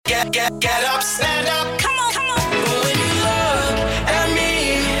Get up, stand up. Come on. But when you look at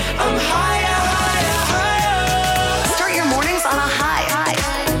me, I'm higher, higher, higher. Start your mornings on a high. Higher,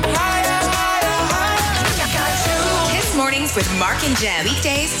 higher, higher. Kiss Mornings with Mark and Jem.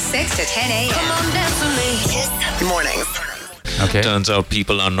 Weekdays, 6 to 10 a.m. Come on, dance with me. Kiss Mornings. Okay. Turns out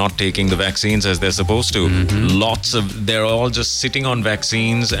people are not taking the vaccines as they're supposed to. They're all just sitting on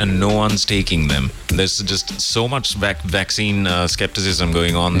vaccines and no one's taking them. There's just so much vaccine skepticism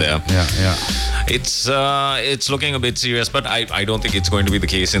going on there. Yeah. It's looking a bit serious, but I don't think it's going to be the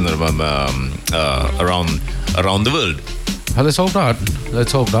case in the around the world. Well, let's hope not.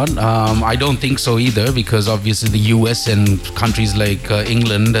 I don't think so either, because obviously the US and countries like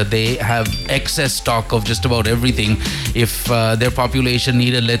England, they have excess stock of just about everything. If their population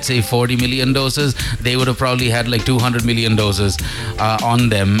needed, let's say, 40 million doses, they would have probably had like 200 million doses on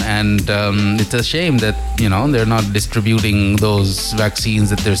them. And it's a shame that, they're not distributing those vaccines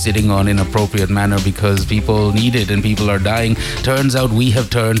that they're sitting on in appropriate manner, because people need it and people are dying. Turns out we have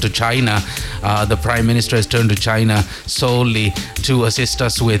turned to China. The Prime Minister has turned to China solely to assist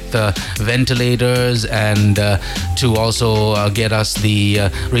us with ventilators and to also get us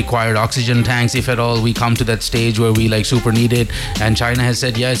the required oxygen tanks, if at all we come to that stage where we super need it. And China has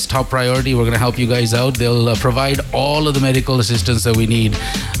said, it's top priority, we're going to help you guys out. They'll provide all of the medical assistance that we need,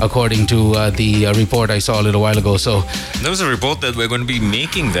 according to the report I saw a little while ago. So there was a report that we're going to be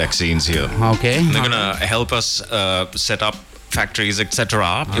making vaccines here. Okay. They're going to help us set up factories,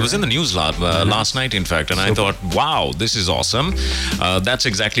 etc. It was in the news last night, in fact, and I thought, wow, this is awesome. That's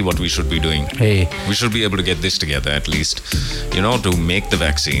exactly what we should be doing. Hey, we should be able to get this together at least, to make the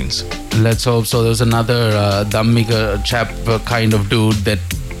vaccines. Let's hope so. There's another Dhammika chap kind of dude that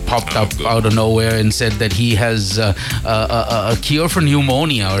popped up out of nowhere and said that he has a cure for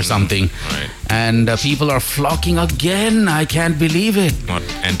pneumonia or something. Right. And people are flocking again. I can't believe it. What,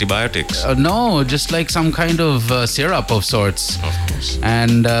 antibiotics? No, just like some kind of syrup of sorts. Of course.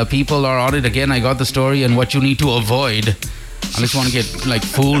 And people are on it again. I got the story and what you need to avoid. Unless you want to get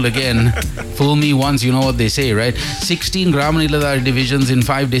fooled again. Fool me once, you know what they say, right? 16 Gram Niladhar divisions in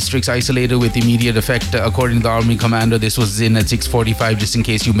 5 districts isolated with immediate effect, according to the Army Commander. This was in at 6:45, just in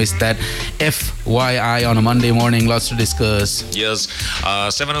case you missed that. FYI on a Monday morning, lots to discuss. Yes,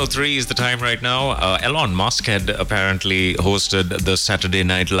 7:03 is the time right now. Elon Musk had apparently hosted the Saturday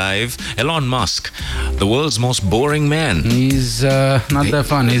Night Live. Elon Musk, the world's most boring man. He's not that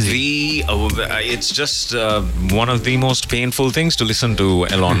fun, is he? It's just one of the most painful things to listen to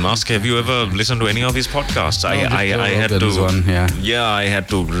Elon Musk. Have you ever listened to any of his podcasts? I had to. Yeah, I had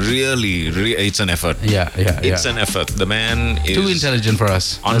to really. It's an effort. It's an effort. The man is too intelligent for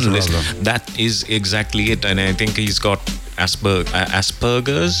us. That is exactly it, and I think he's got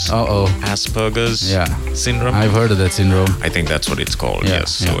Asperger's. Asperger's syndrome. I've heard of that syndrome. I think that's what it's called.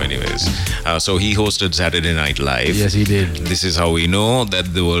 Yes. So anyways, so he hosted Saturday Night Live. Yes, he did. This is how we know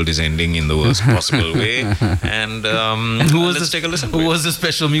that the world is ending in the worst possible way. And let's take a listen. Who was the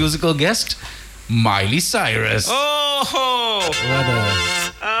special musical guest? Miley Cyrus. Oh!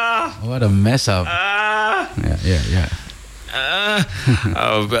 What a mess up. Yeah.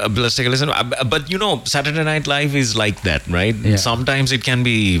 Let's take a listen. But Saturday Night Live is like that, right? Yeah. Sometimes it can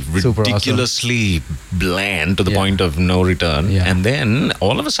be ridiculously bland to the point of no return, and then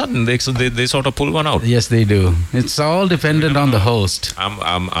all of a sudden they sort of pull one out. Yes, they do. It's all dependent on the host.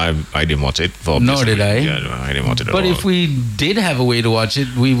 I didn't watch it. Nor did I. Yeah, I didn't watch it at all. But if we did have a way to watch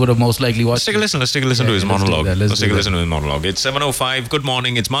it, we would have most likely watched it. Let's take a listen to his monologue. Let's take a listen to his monologue. It's 7:05. Good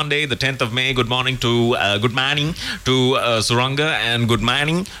morning. It's Monday, the 10th of May. Good morning to Suranga, and good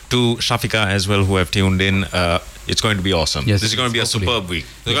morning to Shafika as well, who have tuned in. It's going to be awesome. Yes, this is going to be a superb week.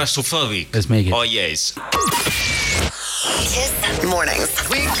 We're going to super week. Let's make it. Oh, yes. Kiss Mornings.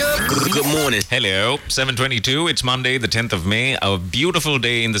 Good morning. Hello. 7:22. It's Monday, the 10th of May. A beautiful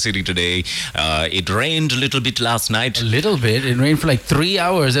day in the city today. It rained a little bit last night. A little bit. It rained for like 3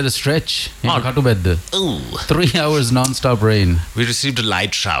 hours at a stretch. Ooh. 3 hours non-stop rain. We received a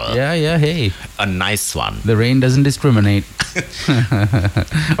light shower. Yeah. Hey. A nice one. The rain doesn't discriminate.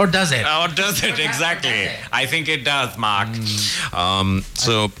 Or does it? Or does it? Exactly. I think it does, Mark.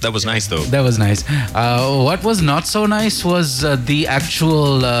 So that was nice, though. That was nice. What was not so nice was the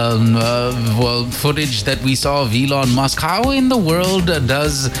actual footage that we saw of Elon Musk. How in the world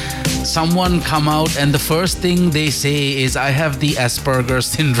does someone come out and the first thing they say is, I have the Asperger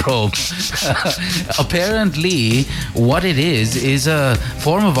syndrome. Apparently, what it is a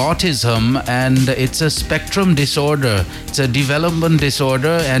form of autism, and it's a spectrum disorder. It's a development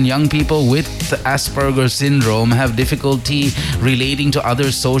disorder, and young people with Asperger syndrome have difficulty relating to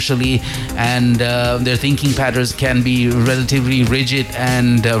others socially, and their thinking patterns can be relatively rigid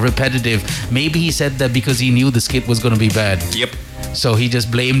and repetitive. Maybe he said that because he knew the skit was going to be bad. Yep. So he just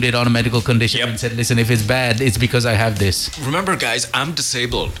blamed it on a medical condition and said, listen, if it's bad, it's because I have this. Remember, guys, I'm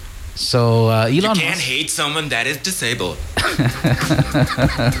disabled. So Elon You can't Musk, hate someone that is disabled.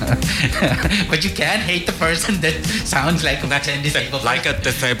 but you can't hate the person that sounds like a disabled Like a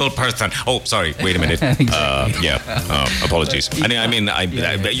disabled person. Oh, sorry. Wait a minute. Apologies. I mean,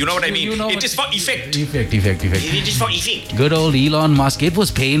 you know what I mean? It is for effect. Effect. It is for effect. Good old Elon Musk. It was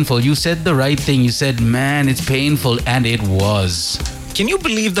painful. You said the right thing. You said, man, it's painful. And it was. Can you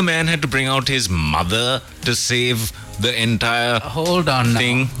believe the man had to bring out his mother to save the entire Hold on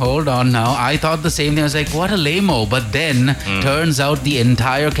thing? now. I thought the same thing. I was like, what a lame-o. But then, turns out the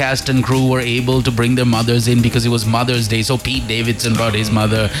entire cast and crew were able to bring their mothers in because it was Mother's Day. So Pete Davidson brought his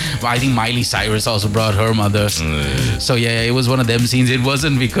mother. I think Miley Cyrus also brought her mother. So yeah, it was one of them scenes. It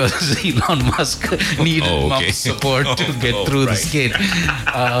wasn't because Elon Musk needed mom's support to get through the skit.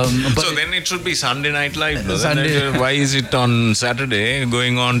 But So then it should be Sunday Night Live. No? Sunday- Why is it on Saturday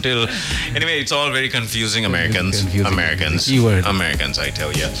going on till... Anyway, it's all very confusing, Americans. Keyword. Americans, I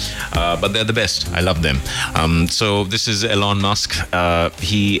tell you. But they're the best. I love them. So this is Elon Musk.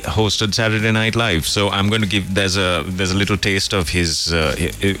 He hosted Saturday Night Live. So I'm going to give... There's a little taste of his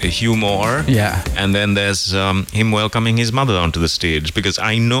humor. Yeah. And then there's him welcoming his mother onto the stage. Because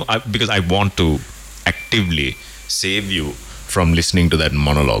I want to actively save you from listening to that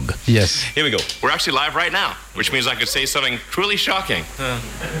monologue. yes. Here we go. We're actually live right now, which means I could say something truly shocking.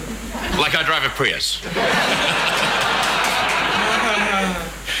 Like I drive a Prius.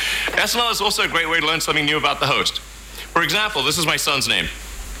 SNL is also a great way to learn something new about the host. For example, this is my son's name.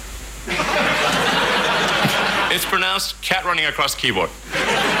 It's pronounced cat running across the keyboard.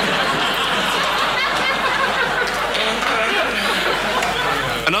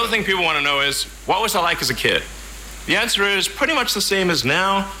 Another thing people want to know is, what was I like as a kid? The answer is pretty much the same as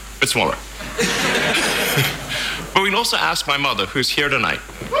now, but smaller. But we can also ask my mother, who's here tonight.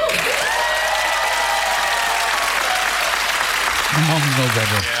 Moms know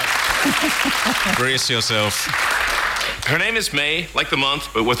better. Brace yourself. Her name is May, like the month,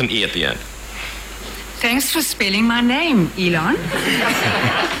 but with an E at the end. Thanks for spelling my name, Elon.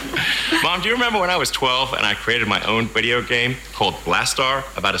 Mom, do you remember when I was 12 and I created my own video game called Blastar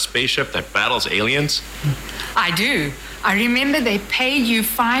about a spaceship that battles aliens? I do. I remember they paid you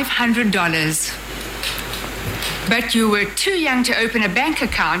 $500. But you were too young to open a bank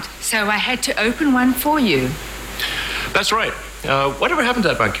account, so I had to open one for you. That's right. Whatever happened to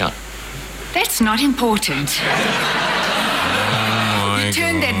that bank account? That's not important. You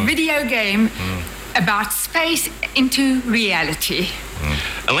turned that video game about space into reality.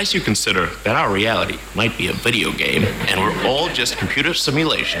 Unless you consider that our reality might be a video game and we're all just computer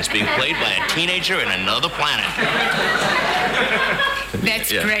simulations being played by a teenager in another planet.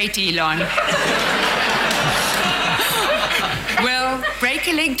 That's Yeah. great, Elon. Well, break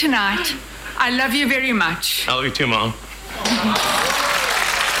a leg tonight. I love you very much. I love you too, Mom.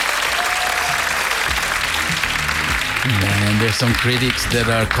 Man, there's some critics that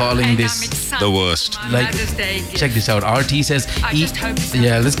are calling And this I'm excited the worst. for my Like, Mother's Day gift. check this out. RT says, I just hope so.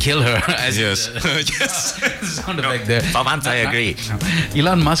 yeah, let's kill her. As Yes. Yes. sound effect there. For once, I agree.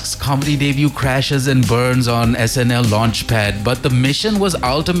 Elon Musk's comedy debut crashes and burns on SNL Launchpad, but the mission was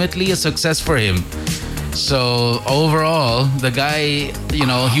ultimately a success for him. So overall, the guy,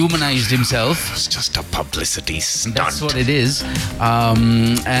 humanized himself. It's just a publicity stunt. That's what it is.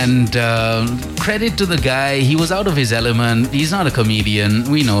 And credit to the guy. He was out of his element. He's not a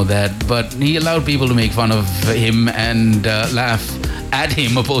comedian. We know that. But he allowed people to make fun of him and laugh at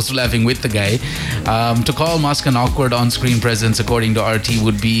him opposed to laughing with the guy. To call Musk an awkward on-screen presence, according to RT,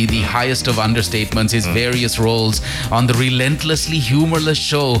 would be the highest of understatements. His various roles on the relentlessly humorless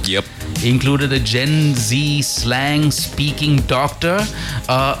show Yep. included a Gen Z slang speaking doctor,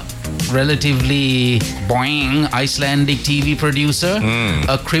 a relatively boing Icelandic TV producer,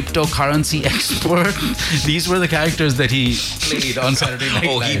 a cryptocurrency expert. These were the characters that he played on Saturday Night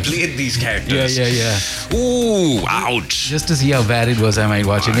Oh, Live. he played these characters. Yeah. Ooh, ouch. Just to see how bad it was, I might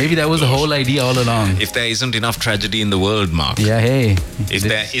watch it. Maybe that was the whole idea all along. If there isn't enough tragedy in the world, Mark. Yeah, hey. If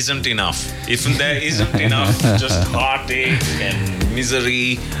there isn't enough just heartache and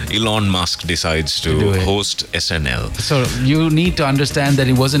misery, Elon Musk decides Do to it. host SNL. So you need to understand that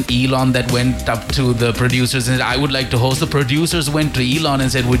it wasn't Elon that went up to the producers and said, I would like to host. The producers went to Elon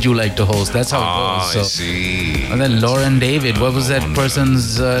and said, would you like to host? That's how it goes. So. I see. And then Lauren David, what was that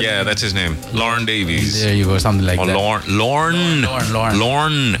person's... yeah, that's his name. Lauren Davies. There you go, something like that. Lorne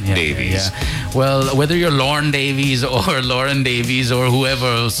Davies. Yeah. Well, whether you're Lauren Davies or Lauren Davies or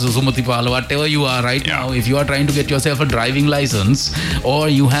whoever, Sumati Palo, whatever you are right now, if you are trying to get yourself a driving license or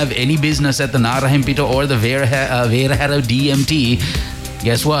you have any business at the Narayampeta or the Verahara DMT,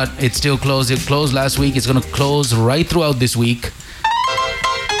 guess what? It's still closed. It closed last week. It's going to close right throughout this week.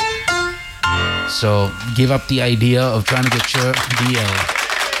 So give up the idea of trying to get your DL.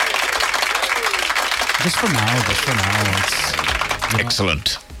 Just for now.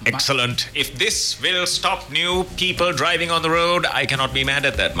 Excellent. If this will stop new people driving on the road, I cannot be mad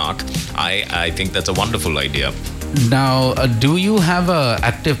at that, Mark. I think that's a wonderful idea. Now, do you have a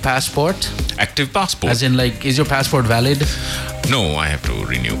active passport? Active passport? As in, like, is your passport valid? No, I have to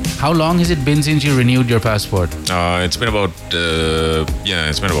renew. How long has it been since you renewed your passport? It's been about 10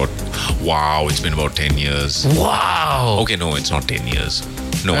 years. Wow. Okay, no, it's not 10 years.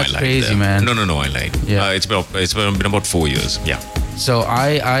 No, That's I lied. Crazy, man. No, I lied. Yeah. It's been about 4 years. Yeah. So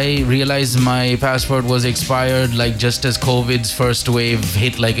I realized my passport was expired like just as COVID's first wave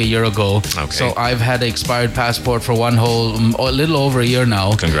hit like a year ago. Okay. So I've had an expired passport for a little over a year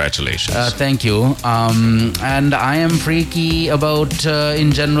now. Congratulations. Thank you. And I am freaky about,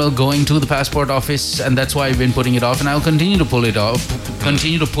 in general, going to the passport office, and that's why I've been putting it off, and I'll continue to put it off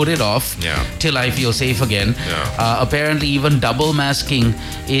till I feel safe again. Yeah. Apparently, even double masking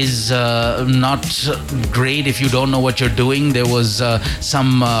is not great if you don't know what you're doing. There was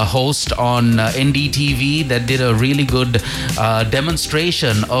some host on NDTV that did a really good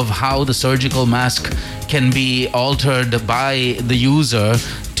demonstration of how the surgical mask can be altered by the user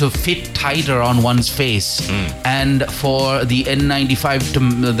to fit tighter on one's face, and for the N95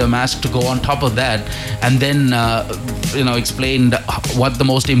 the mask to go on top of that, and then explained what the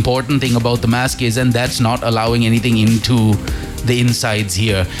most important thing about the mask is, and that's not allowing anything into the insides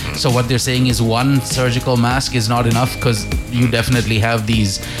here. So what they're saying is one surgical mask is not enough, because you definitely have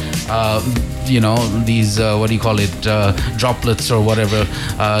these droplets or whatever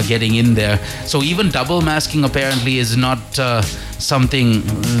getting in there. So even double masking apparently is not something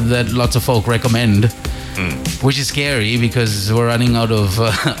that lots of folk recommend, which is scary because we're running out of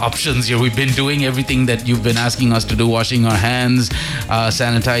options here. We've been doing everything that you've been asking us to do, washing our hands,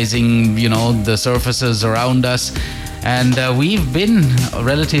 sanitizing the surfaces around us. And we've been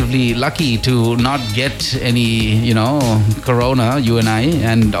relatively lucky to not get any, corona, you and I,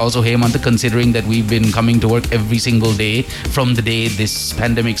 and also Hemant, considering that we've been coming to work every single day from the day this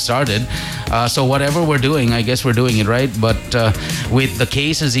pandemic started. So whatever we're doing, I guess we're doing it right. But with the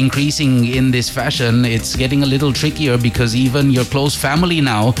cases increasing in this fashion, it's getting a little trickier, because even your close family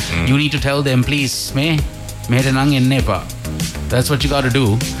now, you need to tell them, please, mere nang in nepa. That's what you got to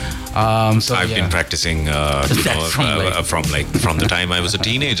do. So I've been practicing from the time I was a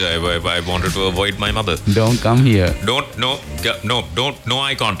teenager. I wanted to avoid my mother. Don't come here. No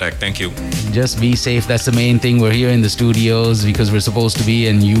eye contact. Thank you. Just be safe. That's the main thing. We're here in the studios because we're supposed to be,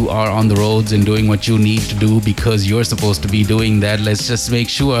 and you are on the roads and doing what you need to do because you're supposed to be doing that. Let's just make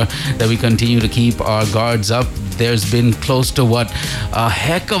sure that we continue to keep our guards up. There's been close to a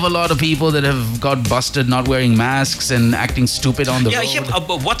heck of a lot of people that have got busted not wearing masks and acting stupid on the road. Yeah,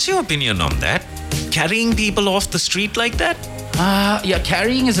 but what's your opinion on that? Carrying people off the street like that?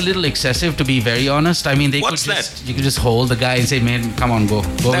 Carrying is a little excessive, to be very honest. I mean, you could just hold the guy and say, man, come on, go.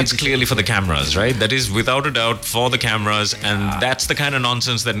 That's clearly for the cameras, right? That is without a doubt for the cameras, and that's the kind of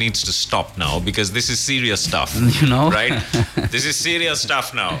nonsense that needs to stop now, because this is serious stuff. Right? This is serious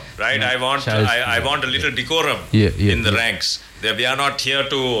stuff now, right? Yeah, I want a little decorum in the ranks. We are not here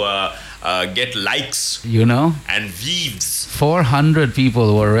to get likes and views. 400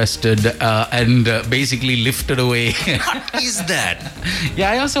 people were arrested and basically lifted away. What is that?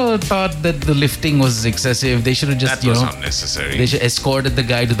 Yeah, I also thought that the lifting was excessive. They should have just, that was unnecessary. They should escorted the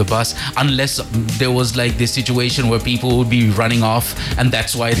guy to the bus, unless there was like this situation where people would be running off and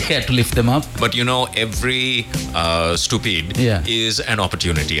that's why they had to lift them up. But every stupid is an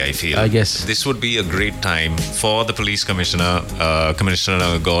opportunity, I feel. I guess. This would be a great time for the police commissioner,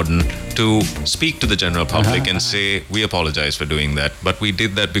 Commissioner Gordon, to speak to the general public and say, we apologize for doing that, but we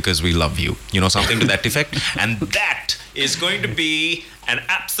did that because we love you. Something to that effect. And that is going to be an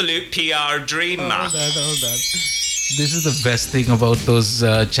absolute PR dream, Mark. This is the best thing about those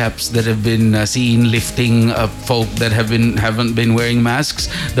chaps that have been seen lifting folk that haven't been wearing masks.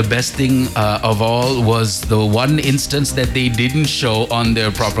 The best thing of all was the one instance that they didn't show on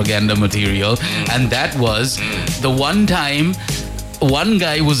their propaganda material, and that was the one time one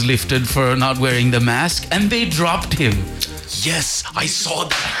guy was lifted for not wearing the mask and they dropped him. Yes, I saw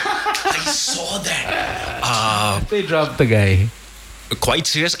that. They dropped the guy. Quite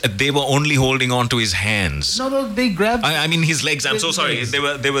serious. They were only holding on to his hands. No, they grabbed. I mean his legs. I'm so sorry. They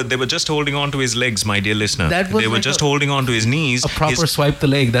were just holding on to his legs, my dear listener. They were just holding on to his knees. A proper swipe the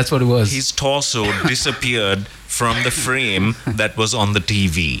leg. That's what it was. His torso disappeared from the frame that was on the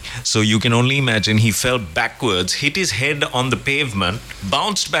TV. So you can only imagine he fell backwards, hit his head on the pavement,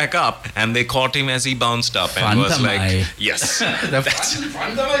 bounced back up, and they caught him as he bounced up and was like, yes. That's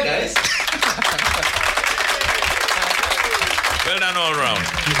Fantamai, guys. Well done all round.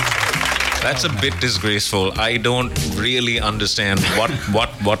 That's a bit disgraceful. I don't really understand what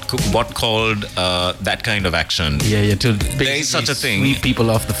called that kind of action. Yeah. To there is such a thing. Sweep people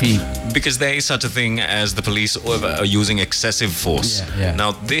off the feet. Because there is such a thing as the police using excessive force. Yeah.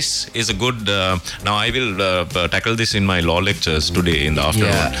 Now this is a good. Now I will tackle this in my law lectures today in the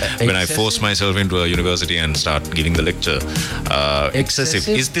afternoon when I force myself into a university and start giving the lecture. Excessive.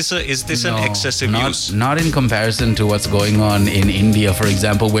 Is this an excessive use? Not in comparison to what's going on in India, for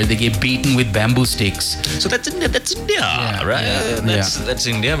example, where they get beaten with bamboo sticks. So that's India, right? That's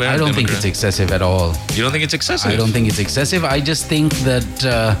India. I don't think it's excessive at all. You don't think it's excessive? I don't think it's excessive. I just think that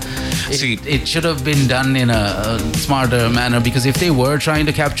it should have been done in a smarter manner, because if they were trying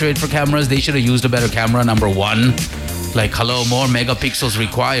to capture it for cameras, they should have used a better camera, number one. Like, hello, more megapixels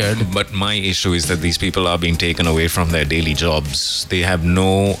required. But my issue is that these people are being taken away from their daily jobs. They have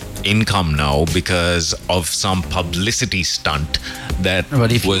no income now because of some publicity stunt that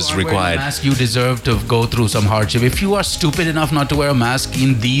was required. A mask, you deserve to go through some hardship. If you are stupid enough not to wear a mask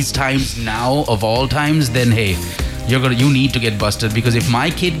in these times now, of all times, then hey, you need to get busted. Because if my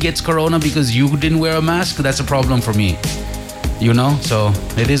kid gets corona because you didn't wear a mask, that's a problem for me. You know, so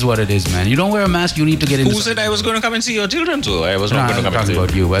it is what it is, man. You don't wear a mask, you need to get into. Who said I was going to come and see your children too? I was not going to come and see. I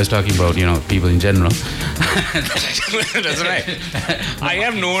was talking about you. I was talking about, people in general. That's right. I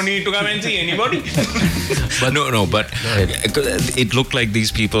have no need to come and see anybody. But it looked like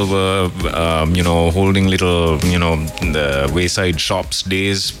these people were, holding little, the wayside shops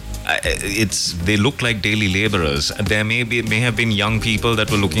days. They look like daily laborers. There may have been young people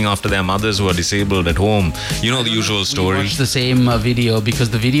that were looking after their mothers who are disabled at home. You know the usual story. We watched the same video, because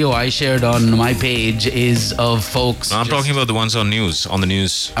the video I shared on my page is of folks. No, I'm talking about the ones on the news.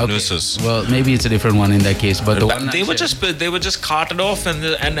 Newses. Well, maybe it's a different one in that case, but they were just carted off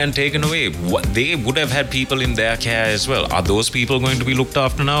and taken away. They would have had people in their care as well. Are those people going to be looked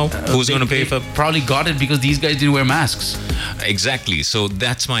after now? Who's going to pay for? Probably got it because these guys didn't wear masks. Exactly. So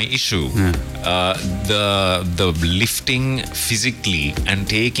that's my issue. The lifting physically and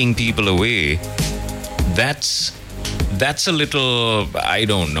taking people away, that's a little, I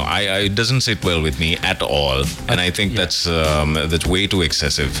don't know. It doesn't sit well with me at all, and I think that's way too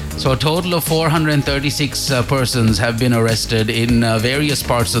excessive. So a total of 436 persons have been arrested in various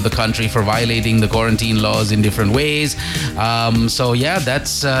parts of the country for violating the quarantine laws in different ways.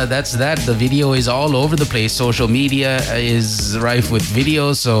 That's that. The video is all over the place. Social media is rife with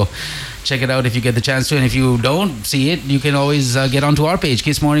videos, so check it out if you get the chance to. And if you don't see it, you can always get onto our page,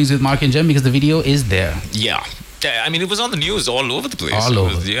 Kiss Mornings with Mark and Jem, because the video is there. Yeah. I mean, it was on the news all over the place. All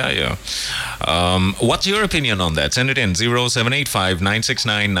over. Yeah. What's your opinion on that? Send it in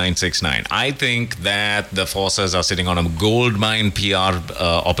 0785-969-969. I think that the forces are sitting on a gold mine PR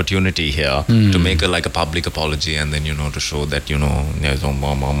opportunity here to make a public apology, and then, to show that, there's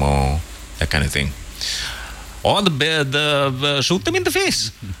that kind of thing. Or the shoot them in the face.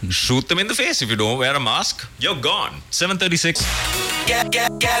 Shoot them in the face. If you don't wear a mask, you're gone. 7:36.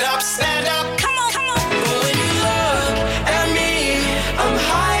 Get up, stand up. Come on. But when you look at me, I'm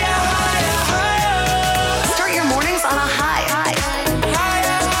higher. Start your mornings on a high.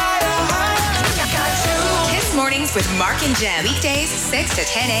 Kiss Mornings with Mark and Jem. Weekdays 6 to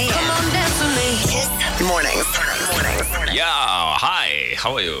 10 a.m. Come on, dance with me. Kiss Mornings. Yeah, hi.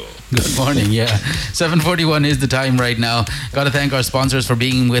 How are you? Good morning. Yeah, 7:41 is the time right now. Got to thank our sponsors for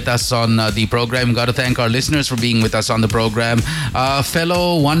being with us on the program. Got to thank our listeners for being with us on the program.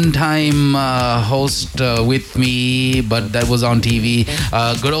 Fellow one-time host with me, but that was on TV.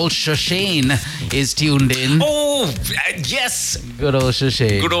 Good old Shashane is tuned in. Oh, yes. Good old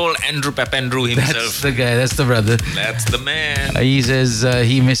Shashane. Good old Andrew Papandrew himself. That's the guy. That's the brother. That's the man. He says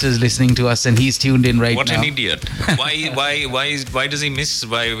he misses listening to us, and he's tuned in right now. What an idiot. Why does he miss?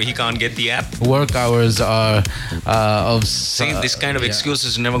 Why he can't get the app? Work hours are of... See, this kind of excuse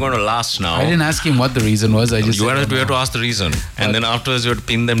is never going to last now. I didn't ask him what the reason was. You have to ask the reason. And then afterwards you have to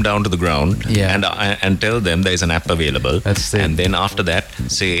pin them down to the ground and tell them there is an app available. That's it. And then after that,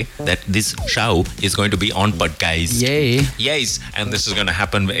 say that this show is going to be on podcast. guys. Yay. Yes, and this is going to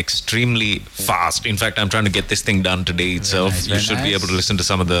happen extremely fast. In fact, I'm trying to get this thing done today itself. nice, You should be able to listen to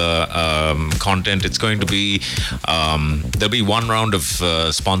some of the content. It's going to be, there'll be one round of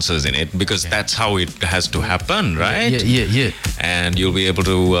sponsors in it because that's how it has to happen, right? Yeah. And you'll be able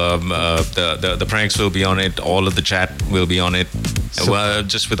to, the pranks will be on it, all of the chat will be on it.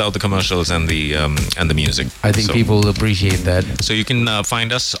 Just without the commercials and the music. I think people will appreciate that. So you can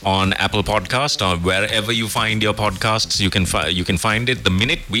find us on Apple Podcast or wherever you find your podcasts. You can find it the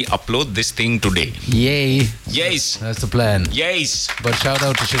minute we upload this thing today. Yay. Yes. That's the plan. Yes. But shout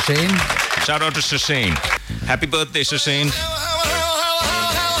out to Shashane. Shout out to Shashane. Happy birthday, Shashane.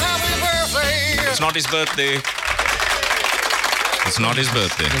 It's not his birthday. It's not his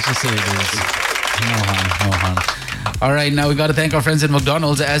birthday. Let's just say it is. No harm. All right, now we got to thank our friends at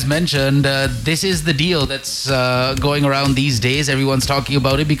McDonald's. As mentioned, this is the deal that's going around these days. Everyone's talking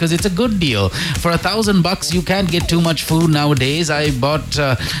about it because it's a good deal. For $1,000, you can't get too much food nowadays. I bought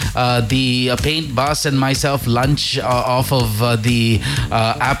the Paint Boss and myself lunch off of the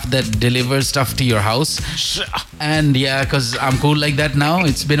app that delivers stuff to your house. And yeah, because I'm cool like that now.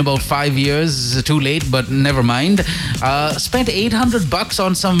 It's been about 5 years, too late, but never mind. Spent $800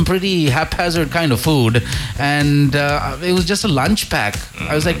 on some pretty haphazard kind of food, and it was just a lunch pack.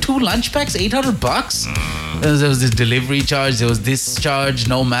 I was like, 2 lunch packs, $800? There was this delivery charge, there was this charge,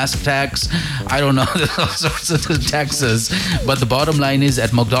 no mask tax. I don't know, there's all sorts of taxes. But the bottom line is,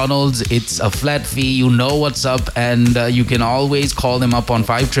 at McDonald's, it's a flat fee. You know what's up, and you can always call them up on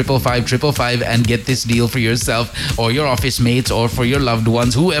 555-555 and get this deal for yourself or your office mates or for your loved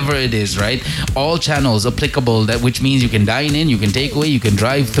ones, whoever it is, right? All channels applicable, which means you can dine in, you can take away, you can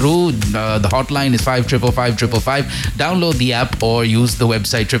drive through. The hotline is 555-555. Download the app or use the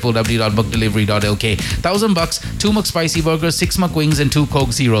website www.mcdelivery.lk. $1,000, 2 McSpicy burgers, 6 McWings, and 2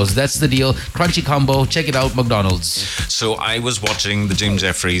 Coke Zeros. That's the deal. Crunchy combo. Check it out, McDonald's. So I was watching the Jim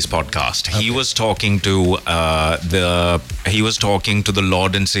Jeffries podcast. Okay. He was talking to the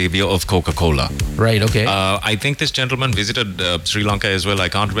Lord and Savior of Coca-Cola. Right. Okay. I think this gentleman visited Sri Lanka as well. I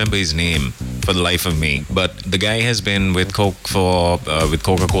can't remember his name for the life of me, but the guy has been with with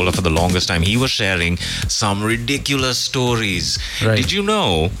Coca-Cola for the longest time. He was sharing some ridiculous stories. Right. Did you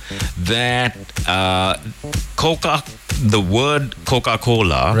know that the word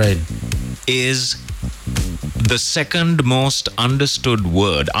Coca-Cola is the second most understood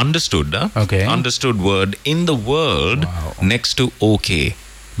word in the world, next to OK.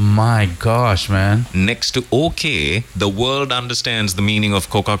 My gosh, man. Next to OK, the world understands the meaning of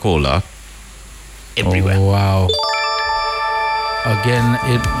Coca-Cola everywhere. Oh, wow. Again,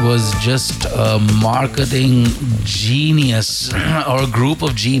 it was just a marketing genius or a group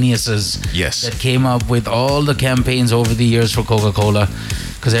of geniuses that came up with all the campaigns over the years for Coca-Cola,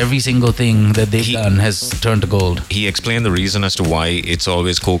 because every single thing that they've done has turned to gold. He explained the reason as to why it's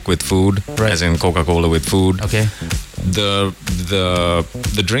always Coke with food, as in Coca-Cola with food. Okay.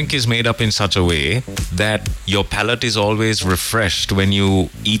 The drink is made up in such a way that your palate is always refreshed when you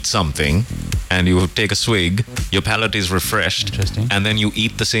eat something and you take a swig, your palate is refreshed. Interesting. And then you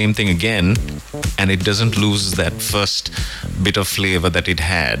eat the same thing again and it doesn't lose that first bit of flavor that it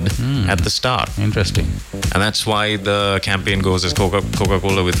had at the start. Interesting. And that's why the campaign goes as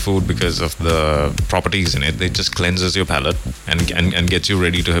Coca-Cola with food, because of the properties in it. It just cleanses your palate and gets you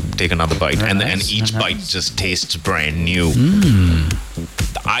ready to take another bite. And each bite just tastes brand new.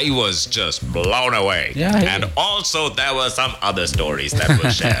 I was just blown away. And also there were some other stories that were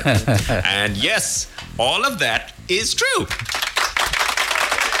shared. And yes, all of that is true.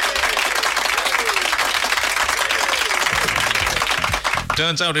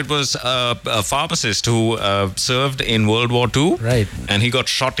 Turns out it was a pharmacist who served in World War II. Right. And he got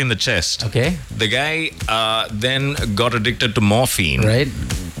shot in the chest. Okay. The guy then got addicted to morphine. Right.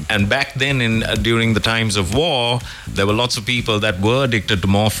 And back then, during the times of war, there were lots of people that were addicted to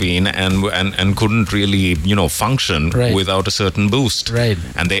morphine and couldn't really, function without a certain boost. Right.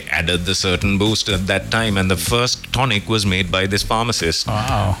 And they added the certain boost at that time. And the first tonic was made by this pharmacist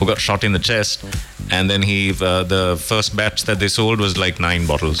who got shot in the chest. And then the first batch that they sold was like 9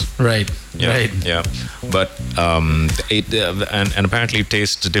 bottles. Right. Yeah, right. Yeah. But it apparently it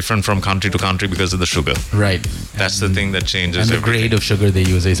tastes different from country to country because of the sugar. Right. That's the thing that changes. And the grade of sugar they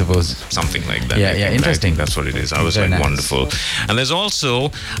use, I suppose. Something like that. Yeah, interesting. I think that's what it is. I was Very nice. wonderful. And there's also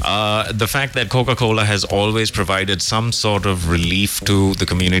the fact that Coca-Cola has always provided some sort of relief to the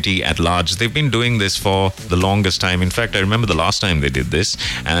community at large. They've been doing this for the longest time. In fact, I remember the last time they did this,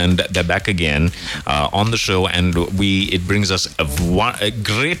 and they're back again on the show, and it brings us a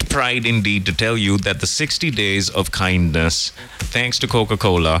great pride indeed to tell you that the 60 Days of Kindness, thanks to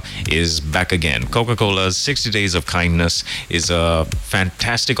Coca-Cola, is back again. Coca-Cola's 60 Days of Kindness is a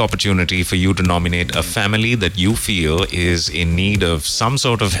fantastic opportunity for you to nominate a family that you feel is in need of some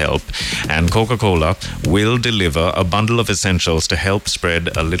sort of help, and Coca-Cola will deliver a bundle of essentials to help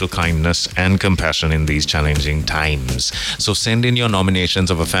spread a little kindness and compassion in these challenging times. So send in your nominations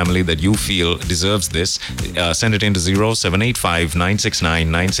of a family that you feel deserves this. Send it into 0785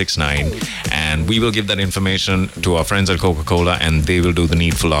 969 969, and we will give that information to our friends at Coca-Cola, and they will do the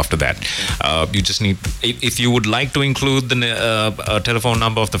needful after that. You just need, if you would like to include the telephone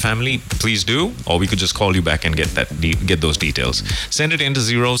number of the family, please do, or we could just call you back and get those details. Send it into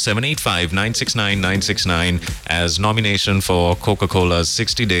 0785 969 969 as nomination for Coca-Cola's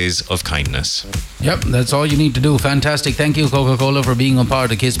 60 Days of Kindness. Yep, that's all you need to do. Fantastic. Thank you, Coca-Cola, for being a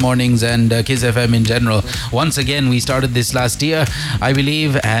part of Kiss Mornings and Kiss FM in general. Once again, we started this last year, I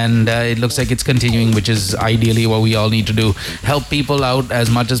believe, and it looks like it's continuing, which is ideally what we all need to do. Help people out as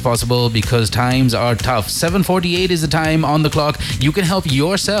much as possible because times are tough. 7:48 is the time on the clock. You can help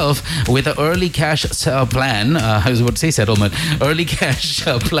yourself with an early cash plan. I was about to say settlement. Early cash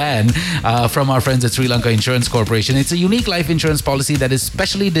plan from our friends at Sri Lanka Insurance Corporation. It's a unique life insurance policy that is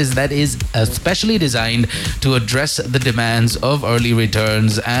specially designed to address the demands of early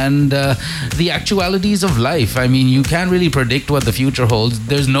returns and the actualities of life. I mean, you can't really predict what the future holds.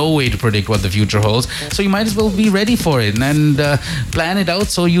 There's no way to predict what the future holds. So you might as well be ready for it and plan it out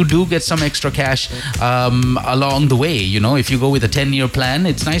so you do get some extra cash along the way. You know, if you go with a 10-year plan,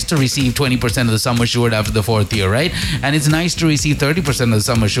 it's nice to receive 20% of the sum assured after the 4th year, right? And it's nice to receive 30% of the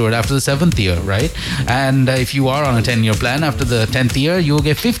sum assured after the 7th year, right? And if you are on a 10-year plan, after the 10th year, you'll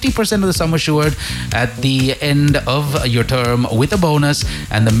get 50% of the sum assured at the end of your term with a bonus.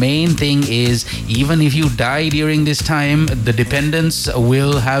 And the main thing is, even if you die during this time, the dependents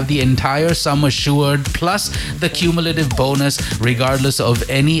will have the entire sum assured plus the cumulative bonus regardless of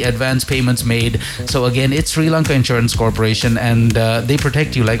any advance payments made. So again, it's Sri Lanka Insurance Corporation, and they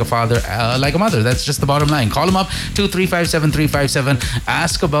protect you like a father, like a mother. That's just the bottom line. Call them up, 2357357.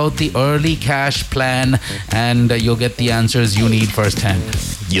 Ask about the early cash plan, and you'll get the answers you need firsthand.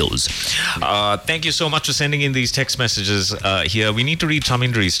 Yos. Thank you so much for sending in these text messages here. We need to read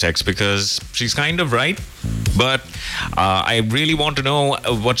Chamindri's text because she's kind of right, but I really want to know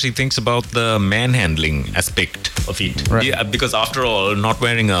what she thinks about the manhandling aspect of it. Right. Yeah, because after all, not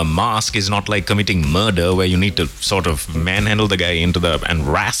wearing a mask is not like committing murder where you need to sort of manhandle the guy and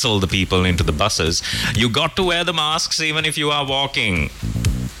wrestle the people into the buses. You got to wear the masks even if you are walking.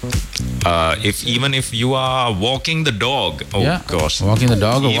 Even if you are walking the dog. Oh, yeah. Gosh. Walking the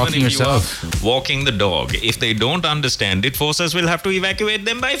dog or even walking yourself. Walking the dog. If they don't understand it, forces will have to evacuate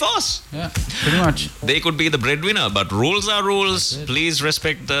them by force. Yeah, pretty much. They could be the breadwinner, but rules are rules. Please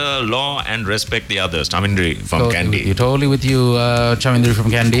respect the law and respect the others. Chamindri from Kandy. You're totally with you, Chamindri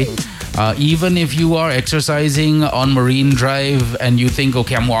from Kandy. Even if you are exercising on Marine Drive and you think,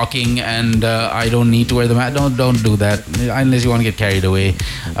 okay, I'm walking and I don't need to wear the mask, don't do that unless you want to get carried away.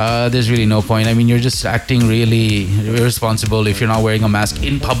 There's really no point. I mean, you're just acting really irresponsible if you're not wearing a mask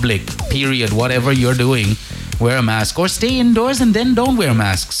in public, period. Whatever you're doing, wear a mask or stay indoors and then don't wear a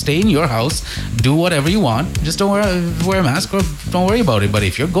mask. Stay in your house, do whatever you want. Just don't wear a mask or don't worry about it. But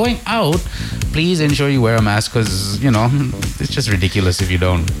if you're going out, please ensure you wear a mask because, you know, it's just ridiculous if you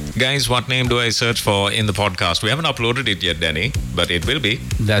don't. Guys, what name do I search for in the podcast? We haven't uploaded it yet, Danny, but it will be.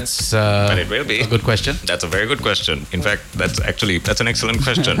 That's but it will be. A good question. That's a very good question. In fact, that's an excellent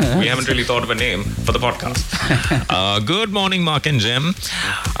question. We haven't really thought of a name for the podcast. Good morning, Mark and Jem.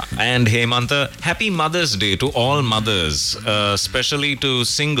 And Hemantha, happy Mother's Day to all mothers, especially to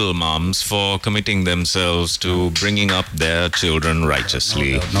single moms for committing themselves to bringing up their children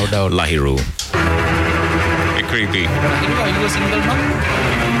righteously. No doubt. Lahiru. Creepy. Are you a single mom?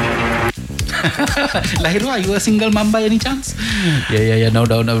 Lahiru, are you a single mom by any chance? Yeah, no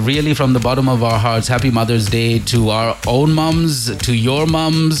doubt. No, really, from the bottom of our hearts, happy Mother's Day to our own mums, to your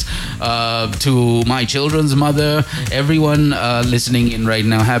mums, to my children's mother, everyone listening in right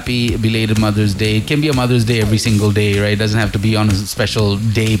now. Happy belated Mother's Day. It can be a Mother's Day every single day, right? It doesn't have to be on a special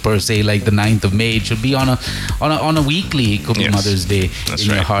day per se, like the 9th of May. It should be on a weekly. It could be Mother's Day. That's in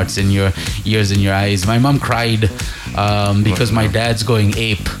right. Your hearts, in your ears, in your eyes. My mom cried because my dad's going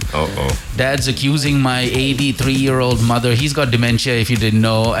ape. Dad's accusing my 83-year-old mother. He's got dementia, if you didn't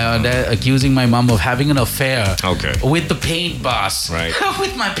know. Dad accusing my mom of having an affair with the paint boss. Right.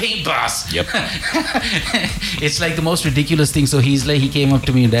 With my paint boss. Yep. It's like the most ridiculous thing. So he came up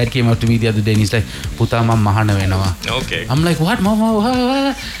to me, Dad came up to me the other day and he's like, Puta mam mahana venawa. Okay. I'm like, what, mama?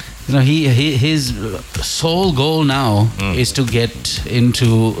 What? his sole goal now is to get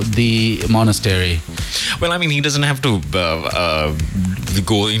into the monastery. Well, I mean, he doesn't have to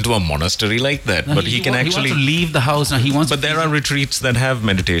go into a monastery like that, but he can actually wants to leave the house now. But there are retreats that have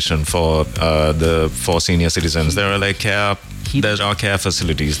meditation for senior citizens. There are like care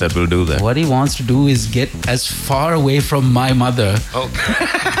facilities that will do that. What he wants to do is get as far away from my mother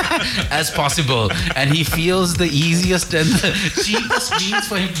as possible, and he feels the easiest and the cheapest means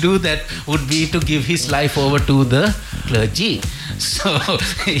for him to do that would be to give his life over to the clergy. So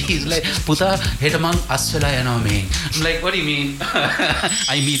he's like, Puta, hetamang aswala yaname. I'm like, what do you mean?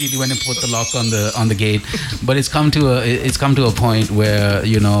 I immediately went and put the lock on the gate. But it's come to a point where,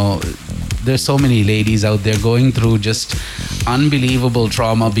 there's so many ladies out there going through just unbelievable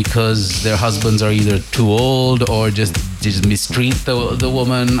trauma because their husbands are either too old or just mistreat the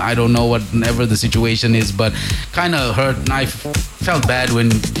woman. I don't know whatever the situation is, but kind of hurt. And I felt bad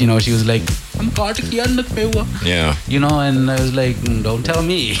when she was like, yeah, and I was like, don't tell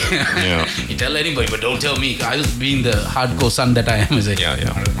me. Yeah. You tell anybody, but don't tell me. I was being the hardcore son that I am. I was like, yeah.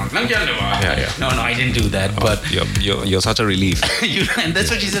 No, I didn't do that. But you're such a relief. And that's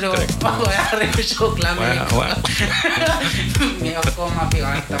what she said. No.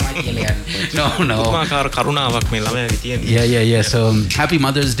 Yeah. So happy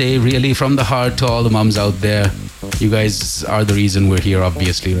Mother's Day, really, from the heart to all the moms out there. You guys are the reason we're here,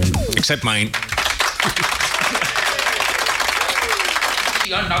 obviously, right? Except mine.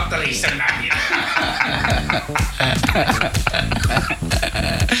 You're not the reason I'm here.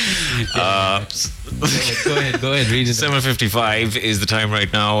 Go ahead, read it. 7:55 is the time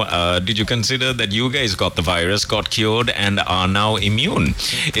right now. Did you consider that you guys got the virus, got cured, and are now immune?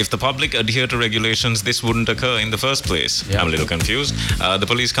 If the public adhere to regulations, this wouldn't occur in the first place. Yeah. I'm a little confused. The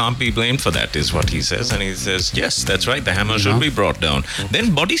police can't be blamed for that, is what he says. And he says, yes, that's right, the hammer should be brought down.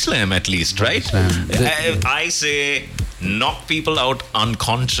 Then body slam at least, right? I say knock people out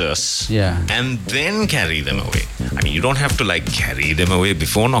unconscious and then carry them away. I mean, you don't have to carry them away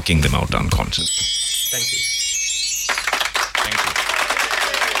before knocking them out unconscious. Thank you.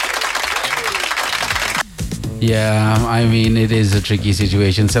 Yeah, I mean, it is a tricky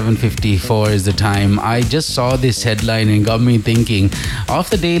situation. 7:54 is the time. I just saw this headline and got me thinking. Off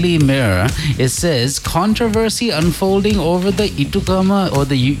the Daily Mirror, it says, controversy unfolding over the Itukama, or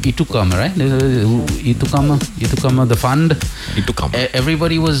the Itukama, right? Itukama, the fund. Itukama.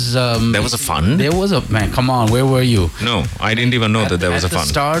 Everybody was... there was a fund? There was a... Man, come on, where were you? No, I didn't even know that there was a fund. At the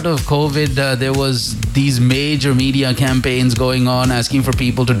start of COVID, there was these major media campaigns going on asking for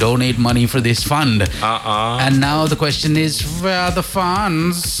people to donate money for this fund. And now the question is, where are the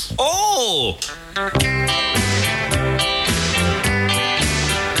funds? Oh!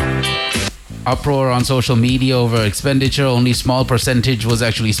 Uproar on social media over expenditure. Only small percentage was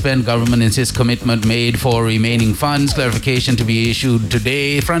actually spent. Government insists commitment made for remaining funds. Clarification to be issued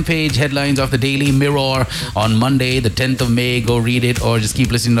today. Front page headlines of the Daily Mirror on Monday, the 10th of May. Go read it or just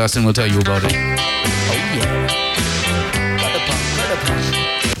keep listening to us and we'll tell you about it. Oh, yeah.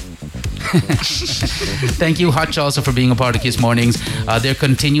 Thank you, Hutch, also for being a part of Kiss Mornings. They're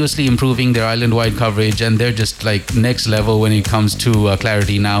continuously improving their island-wide coverage, and they're just next level when it comes to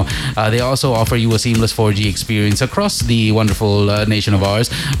clarity now. They also offer you a seamless 4G experience across the wonderful nation of ours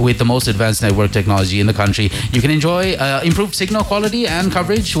with the most advanced network technology in the country. You can enjoy improved signal quality and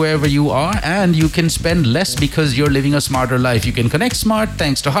coverage wherever you are, and you can spend less because you're living a smarter life. You can connect smart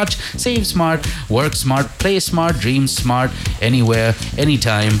thanks to Hutch, save smart, work smart, play smart, dream smart, anywhere,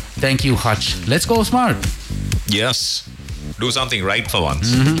 anytime. Thank you, Hutch. Let's go smart. Yes. Do something right for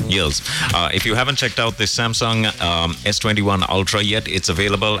once. Yes. If you haven't checked out this Samsung S21 Ultra yet, it's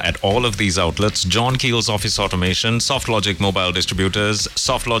available at all of these outlets. John Keel's Office Automation, SoftLogic Mobile Distributors,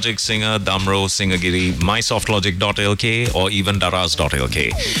 SoftLogic Singer, Damro, Singagiri, MySoftLogic.lk, or even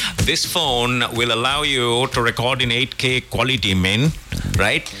Daraz.lk. This phone will allow you to record in 8K quality, men.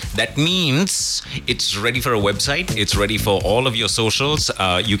 Right? That means it's ready for a website. It's ready for all of your socials.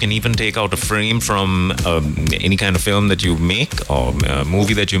 You can even take out a frame from any kind of film that you make or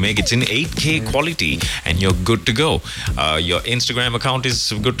movie that you make. It's in 8K quality and you're good to go. Your Instagram account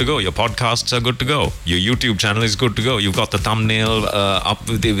is good to go. Your podcasts are good to go. Your YouTube channel is good to go. You've got the thumbnail up.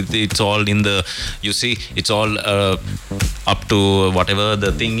 It's all in the, you see, it's all up to whatever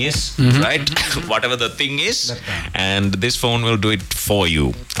the thing is, right? Whatever the thing is. And this phone will do it for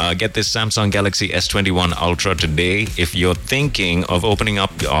you. Get this Samsung Galaxy S21 Ultra today. If you're thinking of opening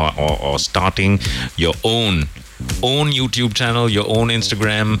up or starting your own YouTube channel, your own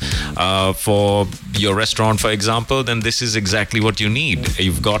Instagram for your restaurant, for example, then this is exactly what you need.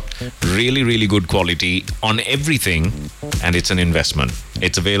 You've got really, really good quality on everything, and it's an investment.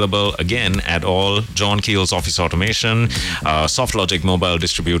 It's available again at all John Keel's Office Automation, SoftLogic mobile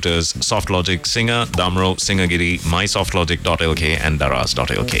distributors, SoftLogic Singer, Damro, Singagiri, MySoftLogic.lk, and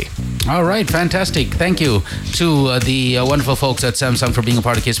Daraz.lk. All right, fantastic. Thank you to the wonderful folks at Samsung for being a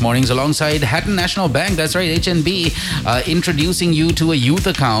part of Kiss Mornings, alongside Hatton National Bank. That's right, HNB, introducing you to a youth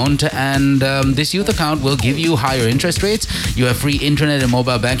account, and this youth account will give you higher interest rates. You have free internet and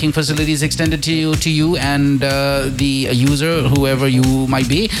mobile banking facilities extended to you and the user, whoever you might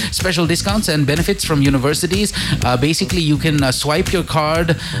be. Special discounts and benefits from universities. Basically, you can swipe your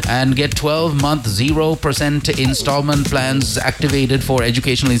card and get 12-month 0% installment plans activated for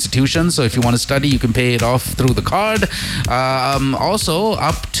educational institutions. So if you want to study, you can pay it off through the card. Also,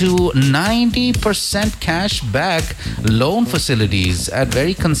 up to 90% cash back loan facilities at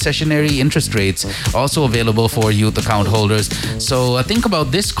very concessionary interest rates, also available for youth account holders. So think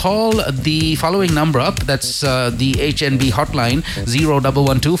about this. Call the following number up. That's the HNB hotline,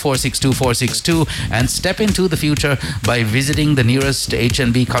 0112-462-462, and step into the future by visiting the nearest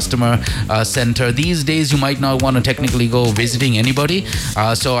HNB customer center. These days, you might not want to technically go visiting anybody.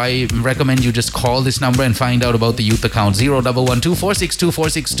 So I recommend you just call this number and find out about the youth account,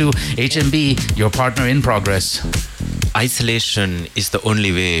 0112-462-462. HNB, your partner in progress. Isolation is the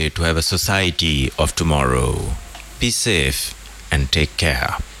only way to have a society of tomorrow. Be safe and take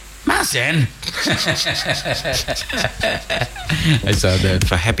care. Masen! I saw that.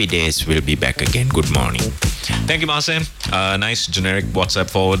 For happy days, we'll be back again. Good morning. Thank you, Masen. Nice generic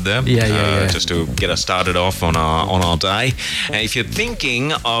WhatsApp forward there. Yeah. Just to get us started off on our day. If you're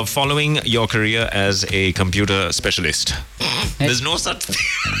thinking of following your career as a computer specialist, there's no such thing.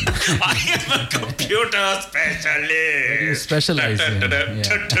 I am a computer specialist. You specialize in.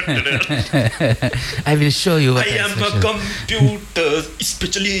 I will show you what I am a computer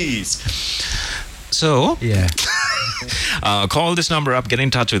specialist. So, yeah. Call this number up, get in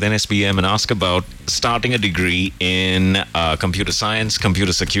touch with NSBM and ask about starting a degree in computer science,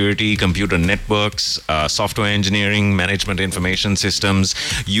 computer security, computer networks, software engineering, management information systems.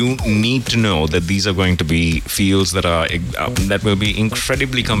 You need to know that these are going to be fields that are that will be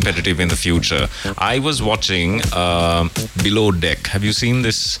incredibly competitive in the future. I was watching Below Deck. Have you seen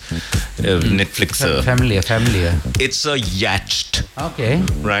this Netflix? Familiar. It's a yacht. Okay.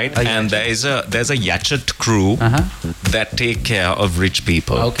 Right? And there's a yacht crew that take care of rich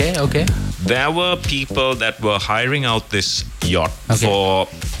people. Okay. There were people that were hiring out this yacht for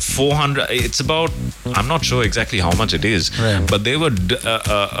 400. It's about, I'm not sure exactly how much it is, right, but they were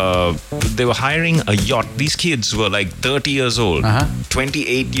hiring a yacht. These kids were like 30 years old,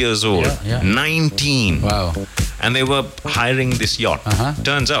 28 years old, 19. Wow. And they were hiring this yacht.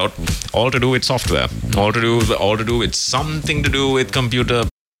 Turns out, all to do with software, all to do with something to do with computer.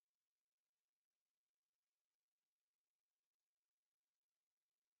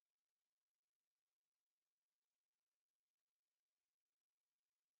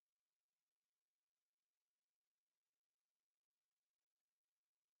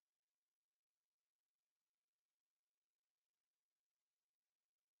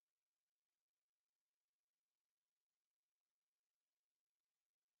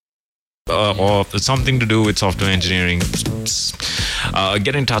 Or something to do with software engineering.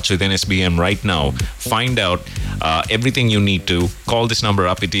 Get in touch with NSBM right now. Find out everything you need to. Call this number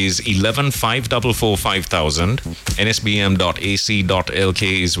up. It is 11-544-5000. nsbm.ac.lk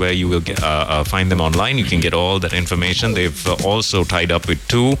is where you will find them online. You can get all that information. They've also tied up with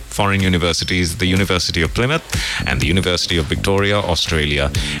two foreign universities, the University of Plymouth and the University of Victoria,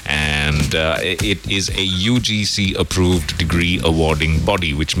 Australia. And it is a UGC approved degree awarding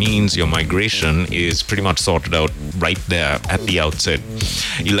body, which means your migration is pretty much sorted out right there at the outset.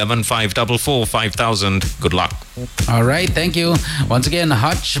 11-544-5000. Good luck. All right, thank you. Once again,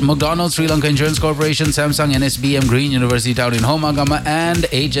 Hutch, McDonald's, Sri Lanka Insurance Corporation, Samsung, NSBM, Green University Town in Homagama, and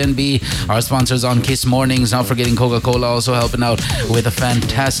HNB are sponsors on Kiss Mornings. Not forgetting Coca-Cola also helping out with a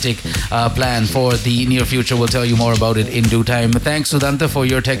fantastic plan for the near future. We'll tell you more about it in due time. Thanks, Sudhanta, for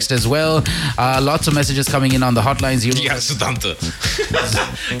your text as well. Lots of messages coming in on the hotlines. Yeah, Sudhanta.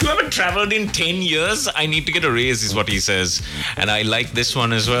 You haven't traveled in 10 years? I need to get a raise, is what he says. And I like this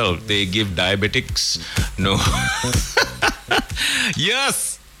one as well. They give diabetics no.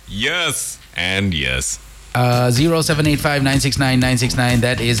 Yes, and yes. 0785-969-969.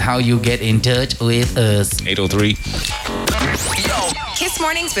 That is how you get in touch with us. 803. Kiss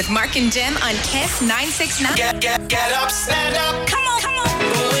Mornings with Mark and Jem on Kiss 969. Get up, stand up. Come on.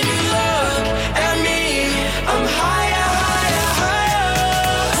 But when you look at me, I'm higher.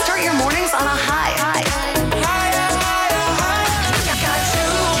 Start your mornings on a high.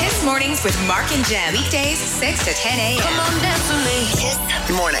 Kiss Mornings Mornings with Mark and Jam. Weekdays 6 to 10 a.m. Come on, dance with me. Kiss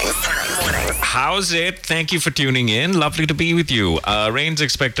Mornings. How's it? Thank you for tuning in. Lovely to be with you. Rain's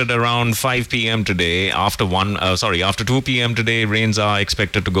expected around 5 p.m. today. After 2 p.m. today, rains are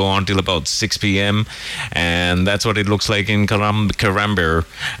expected to go on till about 6 p.m. And that's what it looks like in Karamber.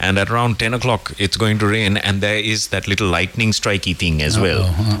 And at around 10 o'clock, it's going to rain. And there is that little lightning strikey thing as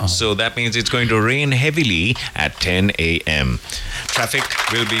well. So that means it's going to rain heavily at 10 a.m. Traffic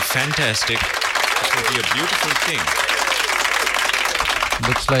will be fantastic. It will be a beautiful thing.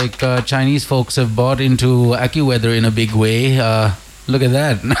 Looks like Chinese folks have bought into AccuWeather in a big way. Look at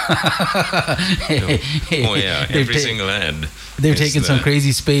that. Oh yeah, every single ad. They've taken some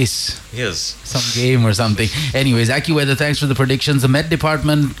crazy space. Yes. Some game or something. Anyways, AccuWeather, thanks for the predictions. The Met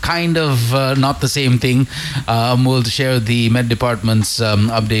Department, kind of not the same thing. We'll share the Met Department's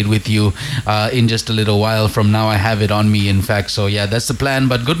update with you in just a little while from now. I have it on me, in fact. So, yeah, that's the plan.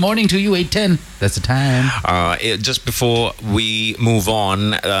 But good morning to you, 8:10. That's the time. Just before we move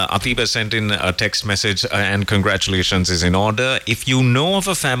on, Atiba sent in a text message and congratulations is in order. If you know of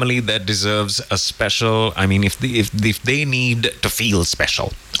a family that deserves a special, I mean, if they need to feel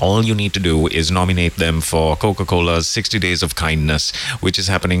special, all you need to do is nominate them for Coca-Cola's 60 Days of Kindness, which is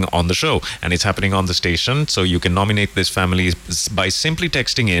happening on the show and it's happening on the station. So you can nominate this family by simply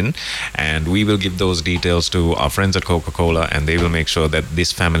texting in, and we will give those details to our friends at Coca-Cola, and they will make sure that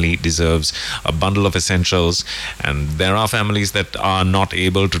this family deserves a bundle of essentials. And there are families that are not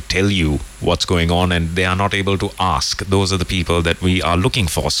able to tell you what's going on, and they are not able to ask. Those are the people that we are looking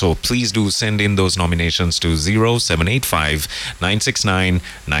for. So please do send in those nominations to 0785 969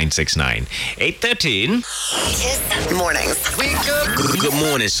 969. 8:13. Kiss Mornings. Wake up. Good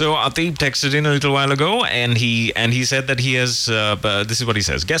morning. So Atib texted in a little while ago, and he said that he has. This is what he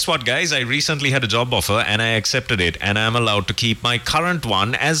says. Guess what, guys? I recently had a job offer, and I accepted it, and I'm allowed to keep my current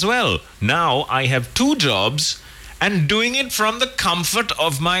one as well. Now I have 2 jobs, and doing it from the comfort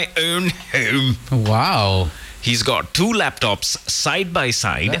of my own home. Wow. He's got 2 laptops side by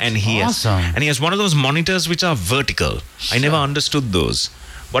side, That's and he awesome. has one of those monitors which are vertical. I never understood those.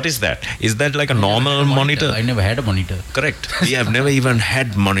 What is that? Is that like a normal monitor? I never had a monitor. Correct. We have never even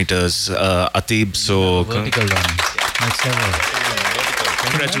had monitors, Atib. So Vertical one. Next level.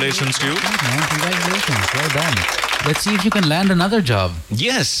 congratulations to you. Congratulations. Well done. Let's see if you can land another job.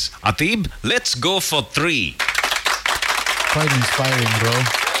 Yes, Atib. Let's go for 3. Quite inspiring, bro.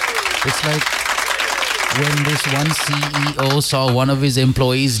 It's like when this one CEO saw one of his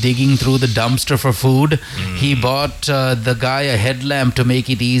employees digging through the dumpster for food, he bought the guy a headlamp to make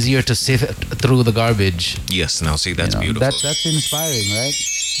it easier to sift through the garbage. Yes, now see, that's beautiful. That's inspiring, right?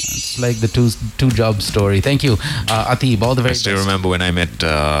 It's like the two job story. Thank you, Atib. All the very I still best. remember when I met,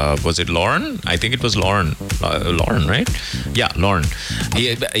 was it Lauren? I think it was Lauren. Lauren, right? Yeah, Lauren.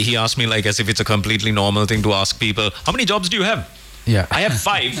 He asked me like as if it's a completely normal thing to ask people, how many jobs do you have? Yeah. I have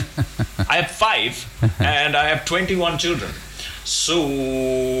 5. I have 5 and I have 21 children. So,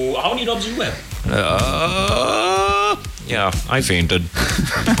 how many jobs do you have? Yeah, I fainted.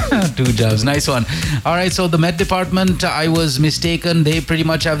 2 jobs. Nice one. All right, so the Met Department, I was mistaken. They pretty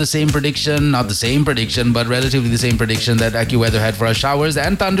much have the same prediction, not the same prediction, but relatively the same prediction that AccuWeather had for us. Showers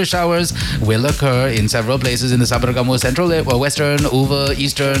and thunder showers will occur in several places in the Sabaragamu, Central, Western, Uva,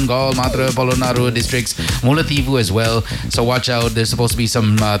 Eastern, Gaul, Matra, Polonnaru districts, Mullaitivu as well. So watch out. There's supposed to be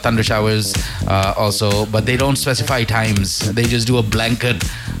some thunder showers also, but they don't specify times. They just do a blanket.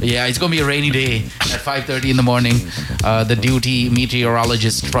 Yeah, it's going to be a rainy day at 5:30 in the morning. The duty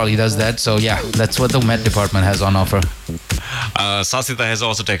meteorologist probably does that. So yeah, that's what the Met Department has on offer. Sasita has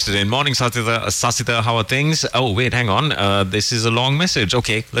also texted in. Morning, Sasita, how are things? Oh, wait, hang on. This is a long message.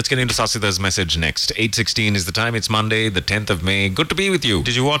 Okay, let's get into Sasita's message next. 8:16 is the time. It's Monday, the 10th of May. Good to be with you.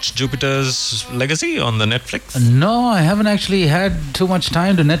 Did you watch Jupiter's Legacy on the Netflix? No, I haven't actually had too much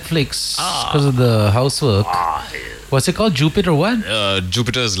time to Netflix because of the housework. What's it called? Jupiter what?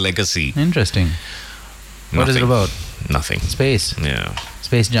 Jupiter's Legacy. Interesting. What is it about? Nothing. Space. Yeah.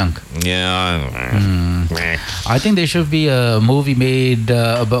 Space junk. Yeah. I think there should be a movie made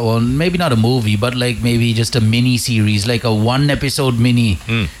about, well, maybe not a movie, but like maybe just a mini series, like a 1-episode mini.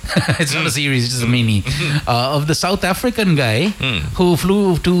 It's not a series, it's just a mini of the South African guy who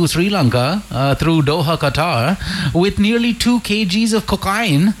flew to Sri Lanka through Doha, Qatar, with nearly 2 kgs of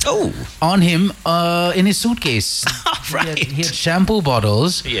cocaine on him in his suitcase. Right. He had shampoo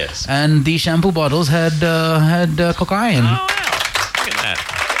bottles. Yes. And the shampoo bottles had cocaine. Oh, wow.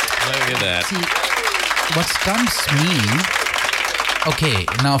 Look at that. See, what stumps me Okay,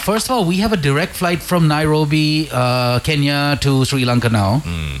 now first of all, we have a direct flight from Nairobi, Kenya to Sri Lanka now,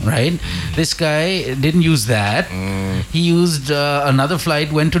 right? This guy didn't use that. He used another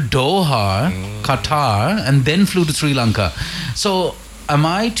flight, went to Doha, Qatar, and then flew to Sri Lanka. So, am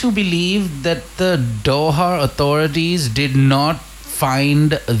I to believe that the Doha authorities did not